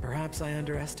 And perhaps I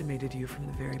underestimated you from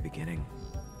the very beginning.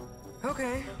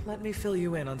 Okay, let me fill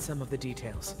you in on some of the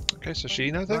details. Okay, so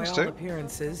she knows things By too. all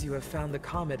appearances, you have found the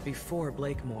comet before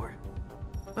Blakemore.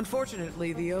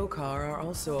 Unfortunately, the Okkar are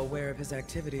also aware of his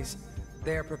activities.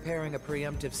 They are preparing a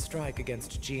preemptive strike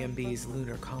against GMB's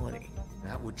lunar colony.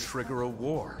 That would trigger a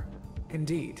war.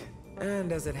 Indeed.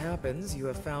 And as it happens, you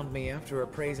have found me after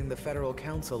appraising the Federal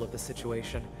Council of the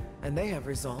situation, and they have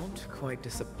resolved, quite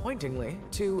disappointingly,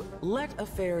 to let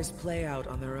affairs play out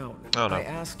on their own. Oh, no. I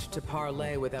asked to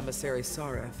parley with Emissary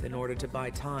Sareth in order to buy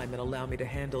time and allow me to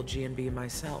handle GMB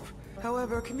myself.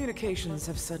 However, communications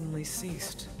have suddenly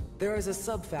ceased. There is a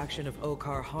sub-faction of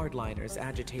Okkar hardliners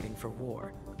agitating for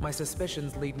war. My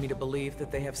suspicions lead me to believe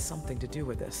that they have something to do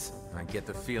with this. I get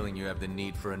the feeling you have the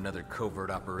need for another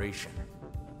covert operation.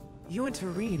 You and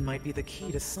Tareen might be the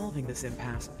key to solving this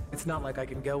impasse. It's not like I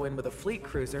can go in with a fleet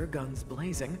cruiser, guns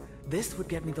blazing. This would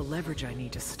get me the leverage I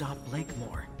need to stop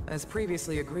Blakemore. As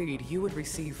previously agreed, you would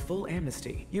receive full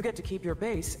amnesty. You get to keep your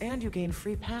base, and you gain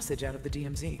free passage out of the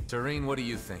DMZ. Tareen, what do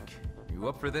you think? You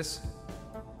up for this?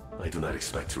 I do not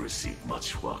expect to receive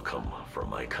much welcome from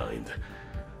my kind.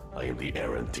 I am the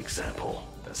errant example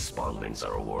that spawnlings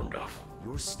are warned of.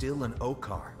 You're still an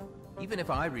Okkar. Even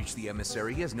if I reach the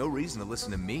emissary, he has no reason to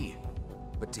listen to me.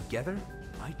 But together,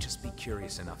 I'd just be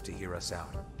curious enough to hear us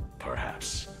out.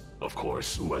 Perhaps. Of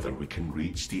course, whether we can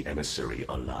reach the emissary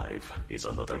alive is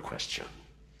another question.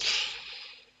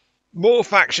 More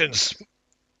factions.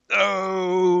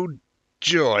 Oh,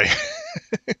 joy.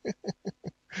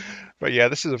 But yeah,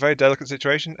 this is a very delicate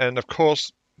situation, and of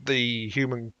course, the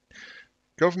human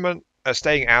government are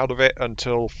staying out of it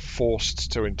until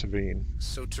forced to intervene.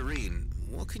 So, Tareen,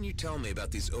 what can you tell me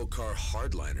about these Okkar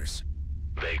hardliners?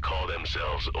 They call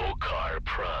themselves Okkar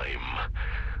Prime.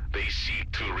 They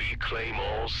seek to reclaim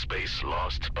all space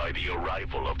lost by the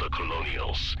arrival of the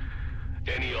colonials.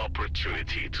 Any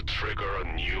opportunity to trigger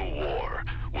a new war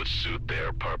would suit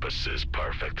their purposes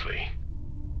perfectly.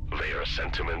 Their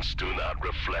sentiments do not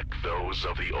reflect those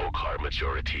of the Okkar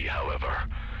majority, however,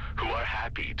 who are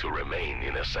happy to remain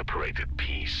in a separated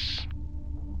peace.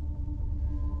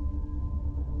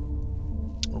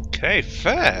 Okay,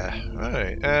 fair.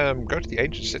 Right, go to the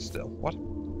ancient citadel. What?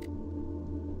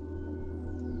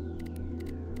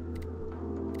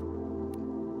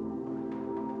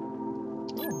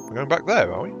 We're going back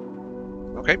there, are we?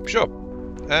 Okay, sure.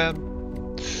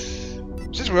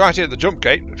 Since we're right here at the jump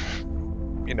gate,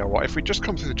 you know what? If we just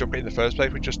come through the jump gate in the first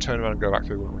place, we'd just turn around and go back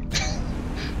through, wouldn't we?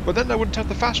 But then I wouldn't have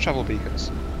the fast travel beacons.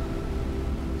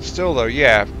 Still, though,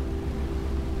 yeah.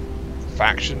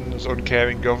 Factions,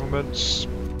 uncaring governments.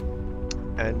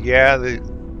 And yeah,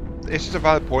 this is a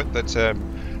valid point that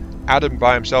Adam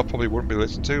by himself probably wouldn't be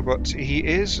listened to, but he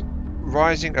is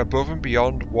rising above and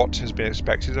beyond what has been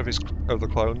expected of the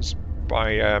clones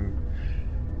by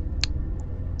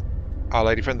our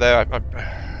lady friend there.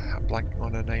 I'm blanking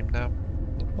on her name now.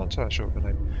 I'm not entirely sure of her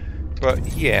name, but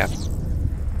yeah.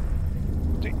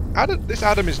 This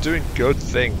Adam is doing good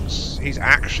things. He's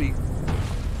actually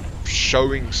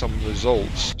showing some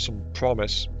results, some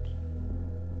promise.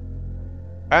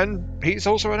 And he's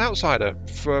also an outsider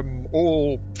from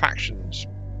all factions,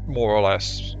 more or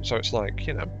less. So it's like,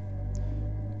 you know,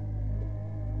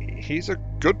 he's a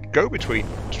good go-between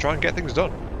to try and get things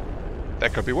done.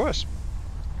 That could be worse.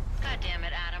 God damn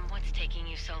it, Adam. What's taking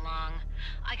you so long?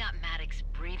 I got Maddox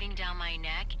breathing down my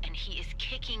neck, and he is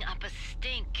kicking up a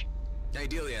stink. Hey,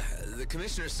 Delia, the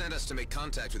Commissioner sent us to make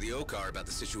contact with the Okkar about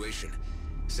the situation.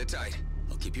 Sit tight.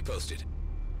 I'll keep you posted.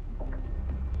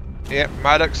 Yep,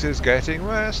 Maddox is getting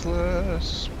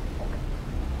restless.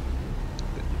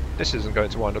 This isn't going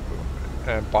to wind up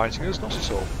biting us, not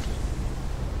at all.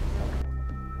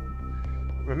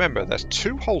 Remember, there's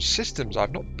 2 whole systems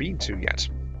I've not been to yet.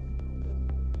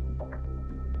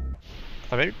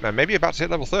 I may be about to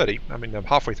hit level 30. I mean, I'm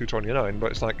halfway through 29,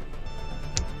 but it's like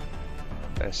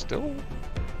there's still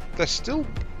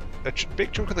a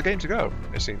big chunk of the game to go.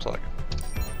 It seems like.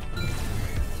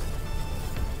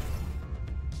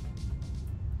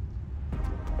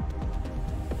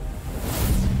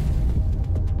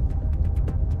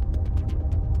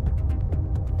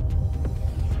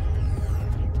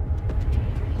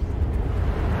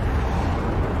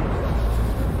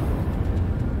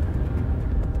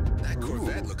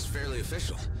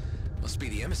 Must be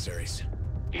the emissaries.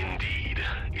 Indeed,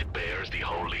 it bears the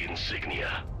holy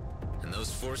insignia. And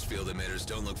those force field emitters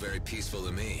don't look very peaceful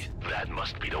to me. That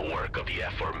must be the work of the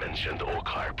aforementioned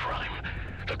Okkar Prime.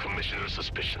 The Commissioner's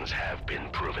suspicions have been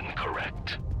proven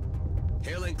correct.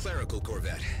 Hailing clerical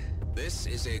corvette. This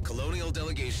is a colonial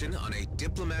delegation on a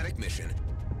diplomatic mission.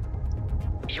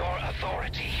 Your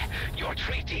authority, your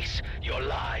treaties, your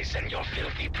lies, and your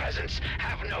filthy presence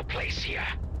have no place here.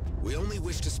 We only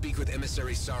wish to speak with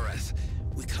Emissary Sareth.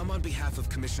 We come on behalf of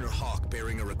Commissioner Hawk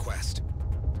bearing a request.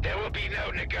 There will be no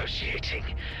negotiating.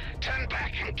 Turn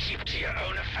back and keep to your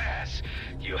own affairs.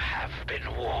 You have been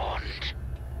warned.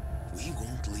 We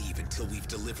won't leave until we've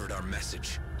delivered our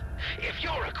message. If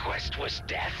your request was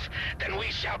death, then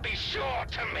we shall be sure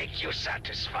to make you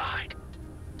satisfied.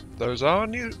 Those are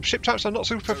new ship types I'm not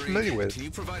super Tareen, familiar with. Can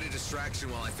you provide a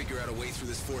distraction while I figure out a way through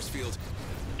this force field?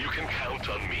 You can count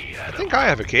on me, Adam. I think I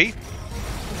have a key.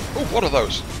 Oh, what are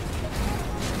those?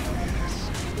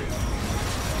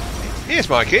 Here's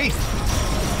my key.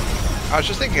 I was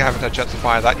just thinking I haven't had a chance to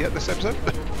fire that yet this episode.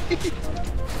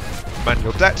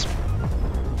 Manual debt.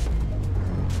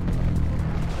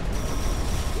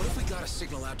 What if we got a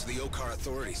signal out to the Okkar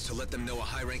authorities to let them know a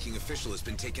high-ranking official has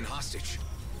been taken hostage?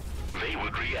 They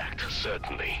would react,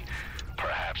 certainly.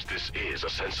 Perhaps this is a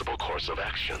sensible course of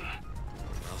action.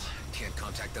 Well, can't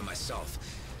contact them myself.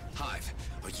 Hive,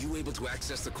 are you able to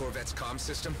access the Corvette's comm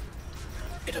system?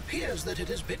 It appears that it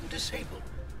has been disabled.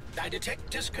 I detect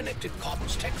disconnected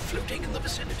comms tech floating in the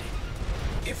vicinity.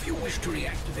 If you wish to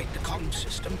reactivate the comm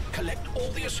system, collect all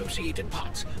the associated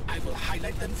parts. I will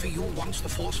highlight them for you once the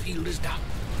force field is down.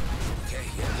 Okay,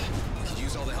 yeah. We could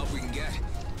use all the help we can get.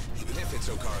 Even if it's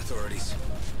Okkar authorities.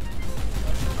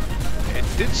 It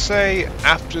did say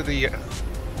after the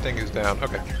thing is down.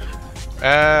 Okay.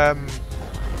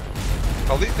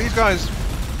 Oh, these guys.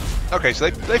 Okay, so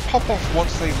they pop off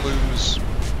once they lose.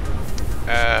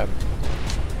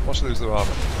 Once they lose their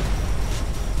armor.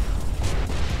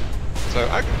 So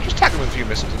I can just tag them with a few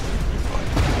missiles.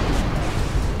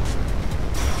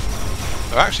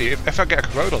 Oh, actually, if I get a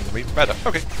corrode on them, even better.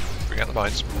 Okay, bring out the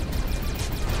mines.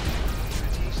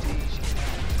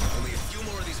 Only a few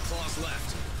more of these claws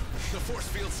left. The force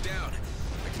field's down.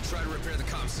 I can try to repair the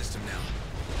comm system now.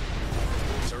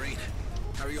 Tareen,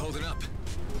 how are you holding up?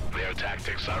 Their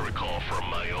tactics I recall from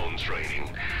my own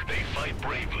training. They fight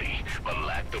bravely, but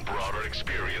lack the broader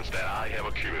experience that I have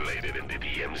accumulated in the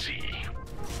DMZ.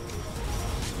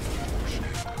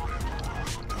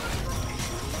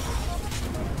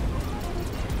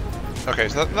 Okay,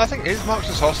 so that thing is marked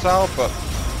as hostile, but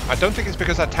I don't think it's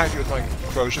because I tagged it with my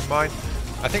corrosion mine.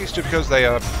 I think it's just because they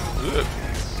are...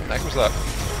 What the heck was that?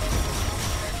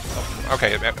 Oh,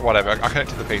 okay, whatever, I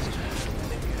connected the pieces.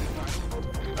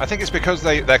 I think it's because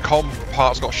their comm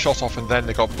parts got shot off and then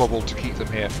they got bubbled to keep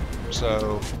them here.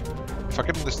 So, if I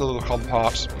give them this little comm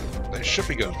part, it should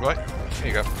be good, right? Here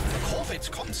you go. The Corvette's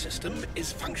comm system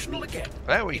is functional again.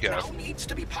 There we go. It now needs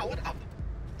to be powered up.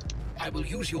 I will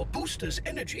use your booster's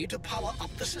energy to power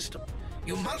up the system.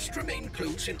 You must remain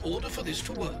close in order for this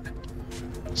to work.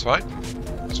 That's fine.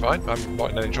 That's fine. I'm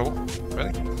not in any trouble,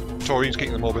 really. Tareen's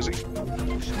keeping them all busy.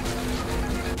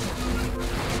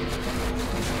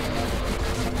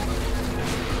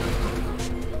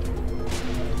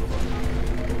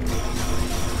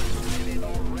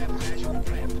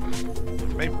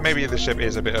 Maybe the ship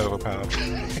is a bit overpowered.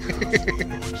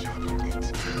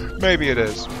 Maybe it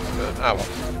is. But, oh well.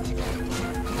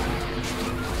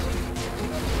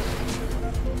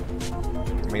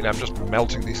 I mean, I'm just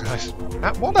melting these guys.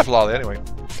 What level are they anyway?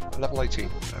 Level 18.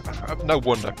 No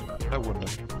wonder. No wonder.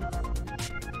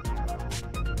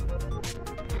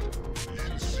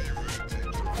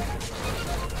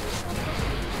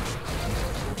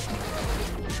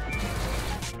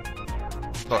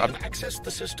 Look, I have accessed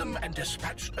the system and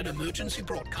dispatched an emergency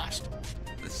broadcast.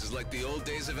 This is like the old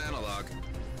days of analog.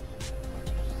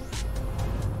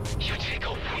 You take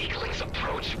a weakling's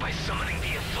approach by summoning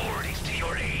the authorities to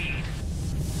your aid.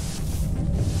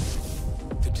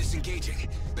 They're disengaging.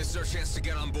 This is our chance to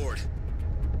get on board.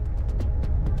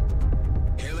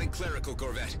 Hailing clerical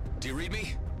corvette. Do you read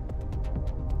me?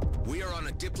 We are on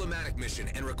a diplomatic mission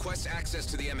and request access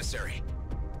to the emissary.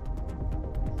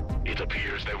 It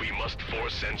appears that we must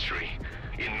force entry.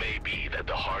 It may be that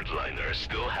the hardliners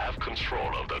still have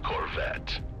control of the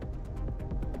corvette.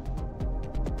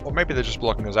 Or maybe they're just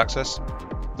blocking us access.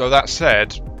 Though that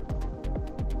said,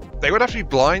 they would have to be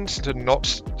blind to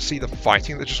not see the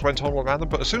fighting that just went on around them,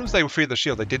 but as soon as they were free of the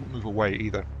shield, they didn't move away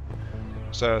either.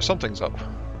 So something's up.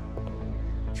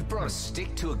 You brought a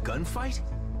stick to a gunfight?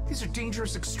 These are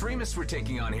dangerous extremists we're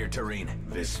taking on here, Tareen.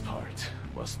 This part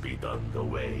must be done the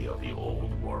way of the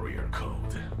old warrior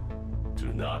code.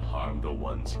 Do not harm the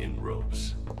ones in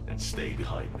robes, and stay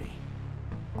behind me.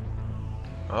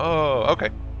 Oh, okay.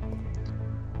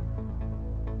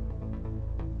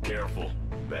 Careful.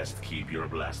 Best keep your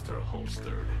blaster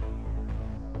holstered.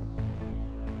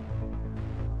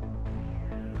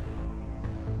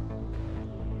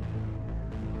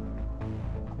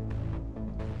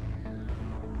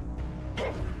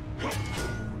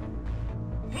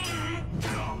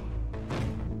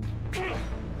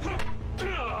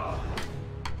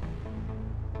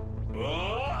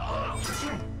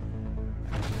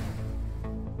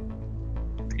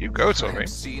 You go, Tommy. I'm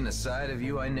seeing a side of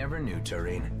you I never knew,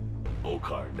 Tareen.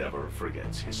 Okkar never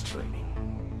forgets his training.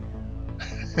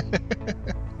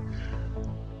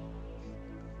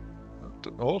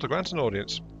 All to grant an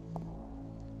audience.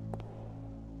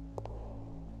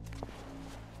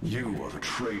 You are the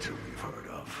traitor we've heard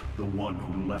of. The one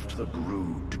who left the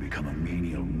brood to become a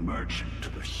menial merchant to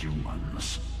the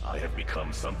humans. I have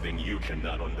become something you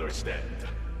cannot understand.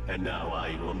 And now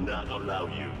I will not allow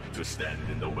you to stand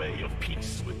in the way of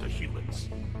peace with the humans.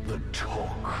 The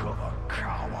talk of a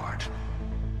coward.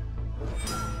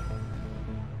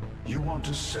 You want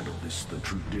to settle this the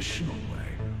traditional way,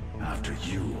 after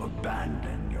you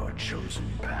abandon your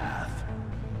chosen path.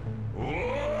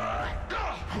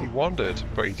 He wandered,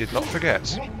 but he did not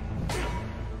forget.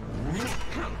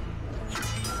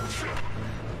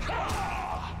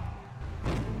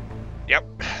 Yep.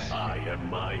 I am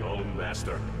my own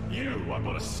master. You are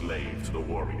but a slave to the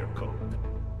warrior code.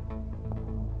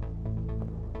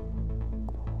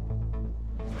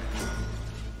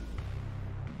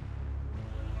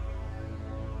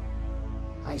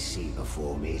 I see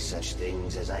before me such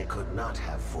things as I could not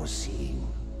have foreseen.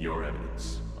 Your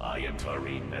Eminence, I am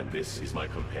Tareen, and this is my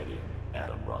companion,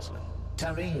 Adam Roslin.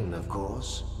 Tareen, of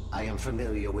course. I am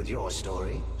familiar with your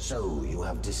story, so you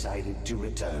have decided to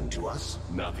return to us?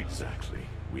 Not exactly.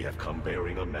 We have come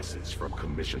bearing a message from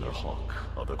Commissioner Hawk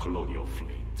of the Colonial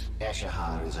Fleet.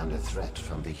 Eshahar is under threat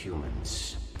from the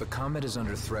humans. The Comet is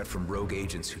under threat from rogue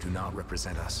agents who do not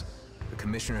represent us. The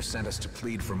Commissioner sent us to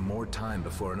plead for more time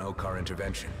before an Okkar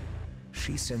intervention.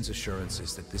 She sends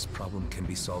assurances that this problem can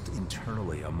be solved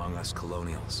internally among us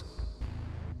Colonials.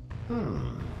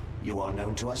 You are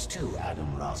known to us too,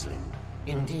 Adam Roslin.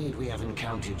 Indeed, we have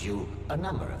encountered you a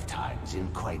number of times in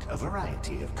quite a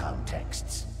variety of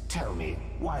contexts. Tell me,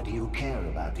 why do you care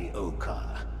about the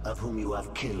Okkar, of whom you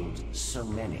have killed so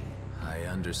many? I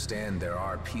understand there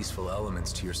are peaceful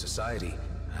elements to your society.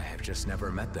 I have just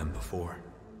never met them before.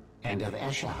 And of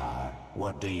Eshahar,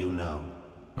 what do you know?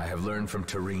 I have learned from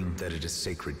Tareen that it is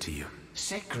sacred to you.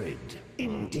 Sacred,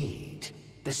 indeed.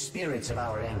 The spirits of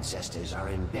our ancestors are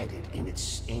embedded in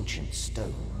its ancient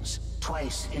stones.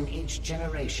 Twice in each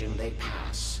generation they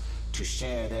pass to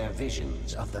share their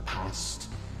visions of the past,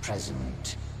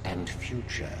 present, and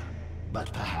future.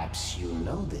 But perhaps you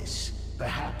know this.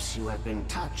 Perhaps you have been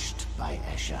touched by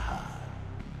Eshahar.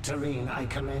 Tareen, I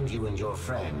commend you and your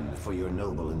friend for your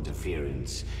noble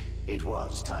interference. It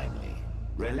was timely.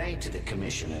 Relay to the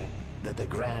Commissioner that the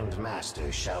Grand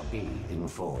Master shall be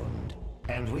informed.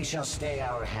 And we shall stay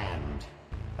our hand,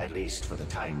 at least for the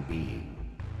time being.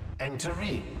 And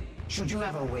Tareen, should you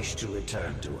ever wish to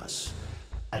return to us,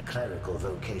 a clerical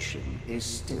vocation is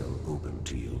still open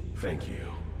to you. Thank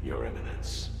you, Your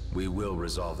Eminence. We will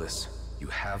resolve this. You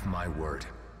have my word.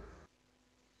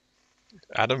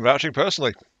 Adam vouching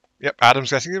personally. Yep, Adam's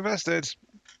getting invested.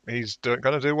 He's going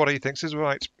to do what he thinks is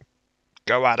right.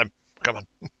 Go, Adam. Come on.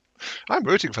 I'm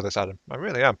rooting for this, Adam. I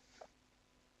really am.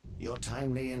 Your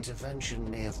timely intervention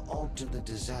may have altered the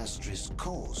disastrous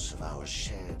course of our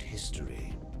shared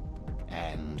history.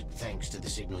 And thanks to the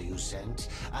signal you sent,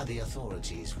 the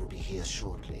authorities will be here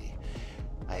shortly.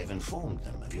 I have informed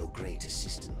them of your great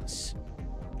assistance.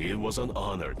 It was an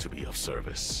honor to be of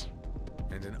service.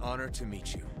 And an honor to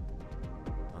meet you.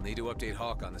 I'll need to update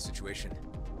Hawk on the situation.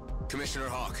 Commissioner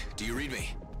Hawk, do you read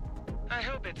me? I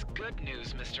hope it's good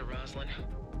news, Mr. Roslin.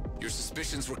 Your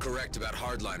suspicions were correct about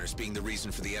Hardliners being the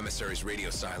reason for the emissary's radio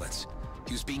silence.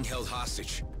 He was being held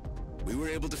hostage. We were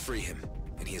able to free him,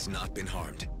 and he has not been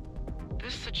harmed.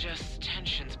 This suggests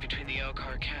tensions between the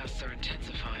Okkar castes are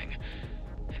intensifying,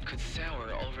 and could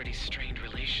sour already strained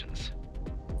relations.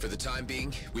 For the time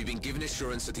being, we've been given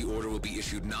assurance that the order will be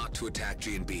issued not to attack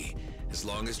G&B, as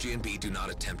long as G&B do not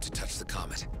attempt to touch the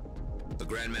comet. The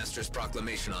Grandmaster's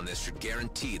proclamation on this should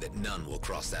guarantee that none will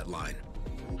cross that line.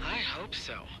 I hope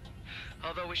so.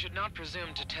 Although we should not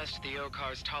presume to test the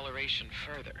Okkar's toleration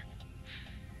further.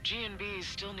 G&Bs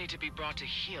still need to be brought to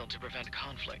heel to prevent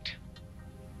conflict.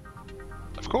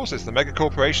 Of course, it's the mega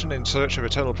corporation in search of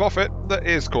eternal profit that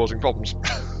is causing problems.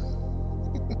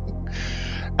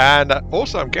 And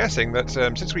also, I'm guessing that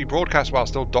since we broadcast while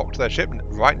still docked their ship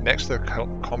right next to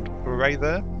the comp array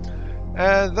there,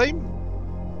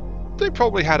 they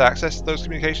probably had access to those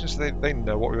communications, so they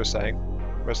know what we were saying.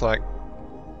 It's like,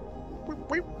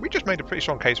 we just made a pretty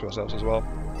strong case for ourselves as well.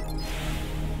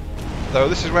 Though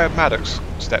this is where Maddox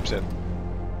steps in.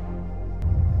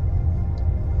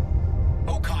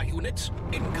 Okkar units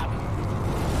incoming.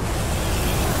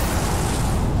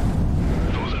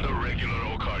 Those are the regular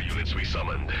Okkar units we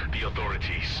summoned, the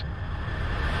authorities.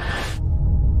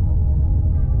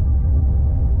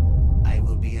 I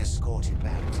will be escorted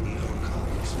back to the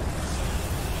Okkar expanse.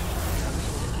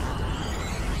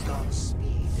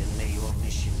 Godspeed, and may your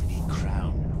mission be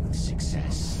crowned with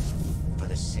success for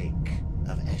the sake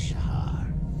of Eshahar.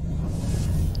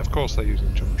 Of course they're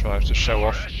using jump drives to show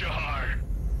off.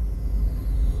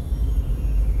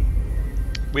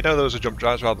 We know those are jump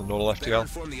drives rather than normal FTL.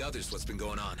 Inform the others what's been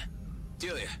going on.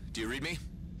 Delia, do you read me?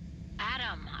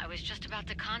 Adam, I was just about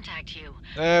to contact you.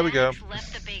 There we go. Maddox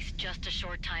left the base just a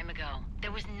short time ago.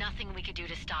 There was nothing we could do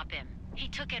to stop him. He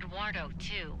took Eduardo,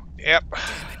 too. Yep.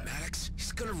 Damn it, Maddox.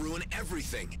 He's gonna ruin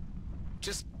everything.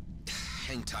 Just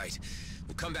hang tight.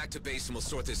 We'll come back to base and we'll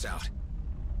sort this out.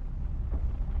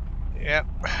 Yep.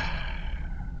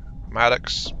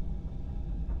 Maddox.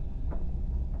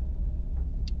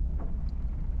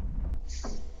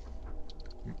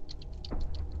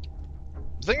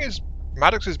 The thing is,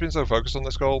 Maddox has been so focused on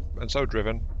this goal and so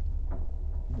driven.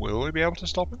 Will we be able to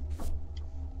stop him?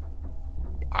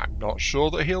 I'm not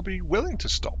sure that he'll be willing to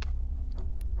stop.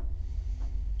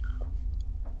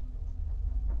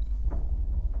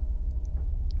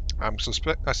 I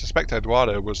suspect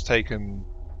Eduardo was taken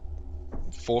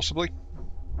forcibly.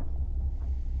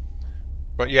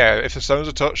 But yeah, if the stones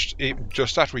are touched, even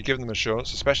just after we give them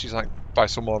assurance, especially like by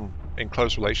someone in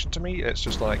close relation to me, it's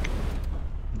just like,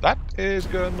 that is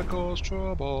going to cause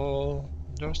trouble.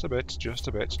 Just a bit, just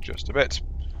a bit, just a bit.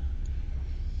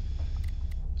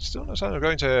 Still no sign of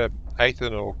going to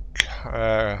Aethan or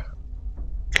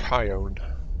Kion.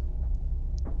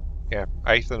 Yeah,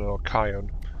 Aethan or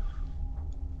Kion.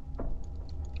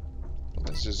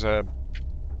 This is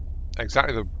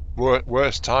exactly the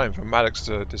worst time for Maddox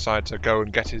to decide to go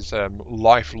and get his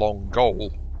lifelong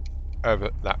goal over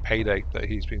that payday that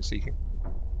he's been seeking.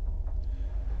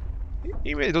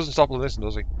 He really doesn't stop on this,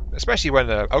 does he? Especially when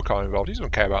Okkar involved. He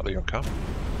doesn't care about the Okkar.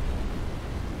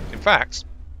 In fact,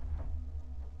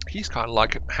 he's kind of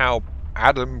like how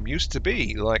Adam used to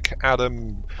be. Like,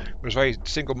 Adam was very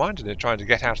single-minded in trying to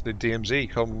get out of the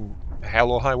DMZ come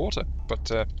hell or high water.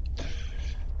 But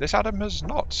this Adam has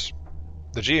not.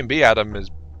 The G&B Adam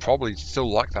is probably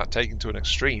still like that, taken to an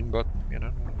extreme, but, you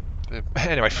know.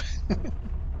 Anyway.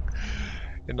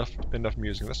 enough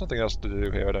musing. There's nothing else to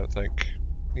do here, I don't think.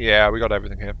 Yeah, we got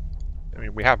everything here. I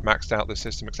mean, we have maxed out this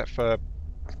system except for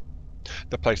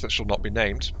the place that shall not be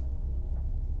named.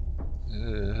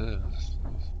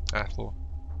 Athor.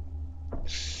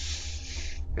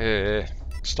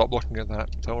 Stop looking at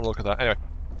that. Don't want to look at that. Anyway.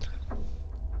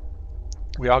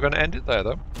 We are going to end it there,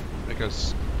 though,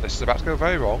 because this is about to go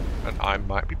very wrong, and I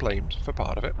might be blamed for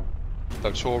part of it.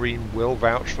 Though Tareen will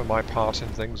vouch for my part in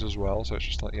things as well, so it's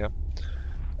just like, yeah.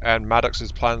 And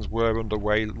Maddox's plans were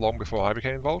underway long before I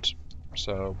became involved,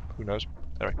 so who knows.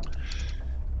 Anyway.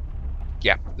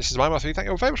 Yeah, this is my Mark 3. Thank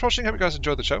you all very much for watching. Hope you guys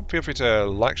enjoyed the show. Feel free to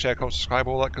like, share, comment, subscribe,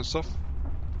 all that good stuff.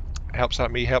 It helps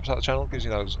out me, helps out the channel, gives you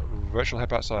those virtual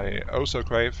headbats I oh so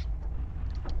crave.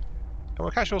 And we'll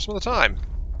catch you all some other time,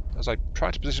 as I try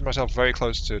to position myself very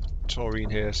close to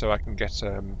Tareen here so I can get,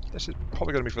 this is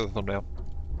probably going to be for the thumbnail.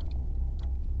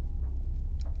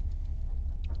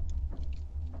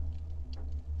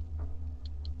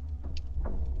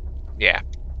 Yeah.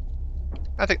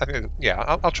 I think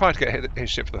yeah, I'll try to get his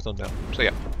ship for the thumbnail. So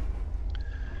yeah.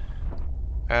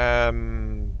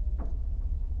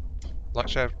 Like,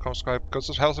 share, comment, subscribe. Gods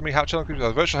of health to me. How channel keeps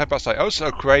the virtual headbutt site. Oh,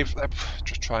 so crave.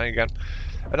 Just trying again.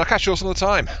 And I'll catch you all some of the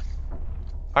time.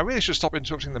 I really should stop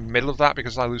interrupting in the middle of that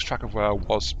because I lose track of where I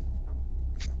was.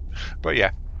 But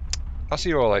yeah, I'll see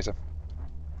you all later.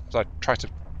 As I try to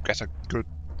get a good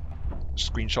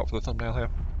screenshot for the thumbnail here.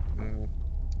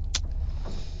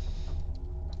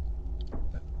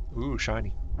 Ooh,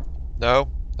 shiny.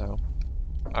 No, no.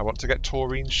 I want to get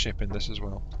Tareen's ship in this as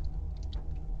well.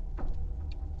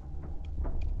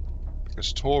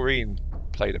 Because Tareen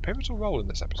played a pivotal role in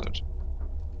this episode.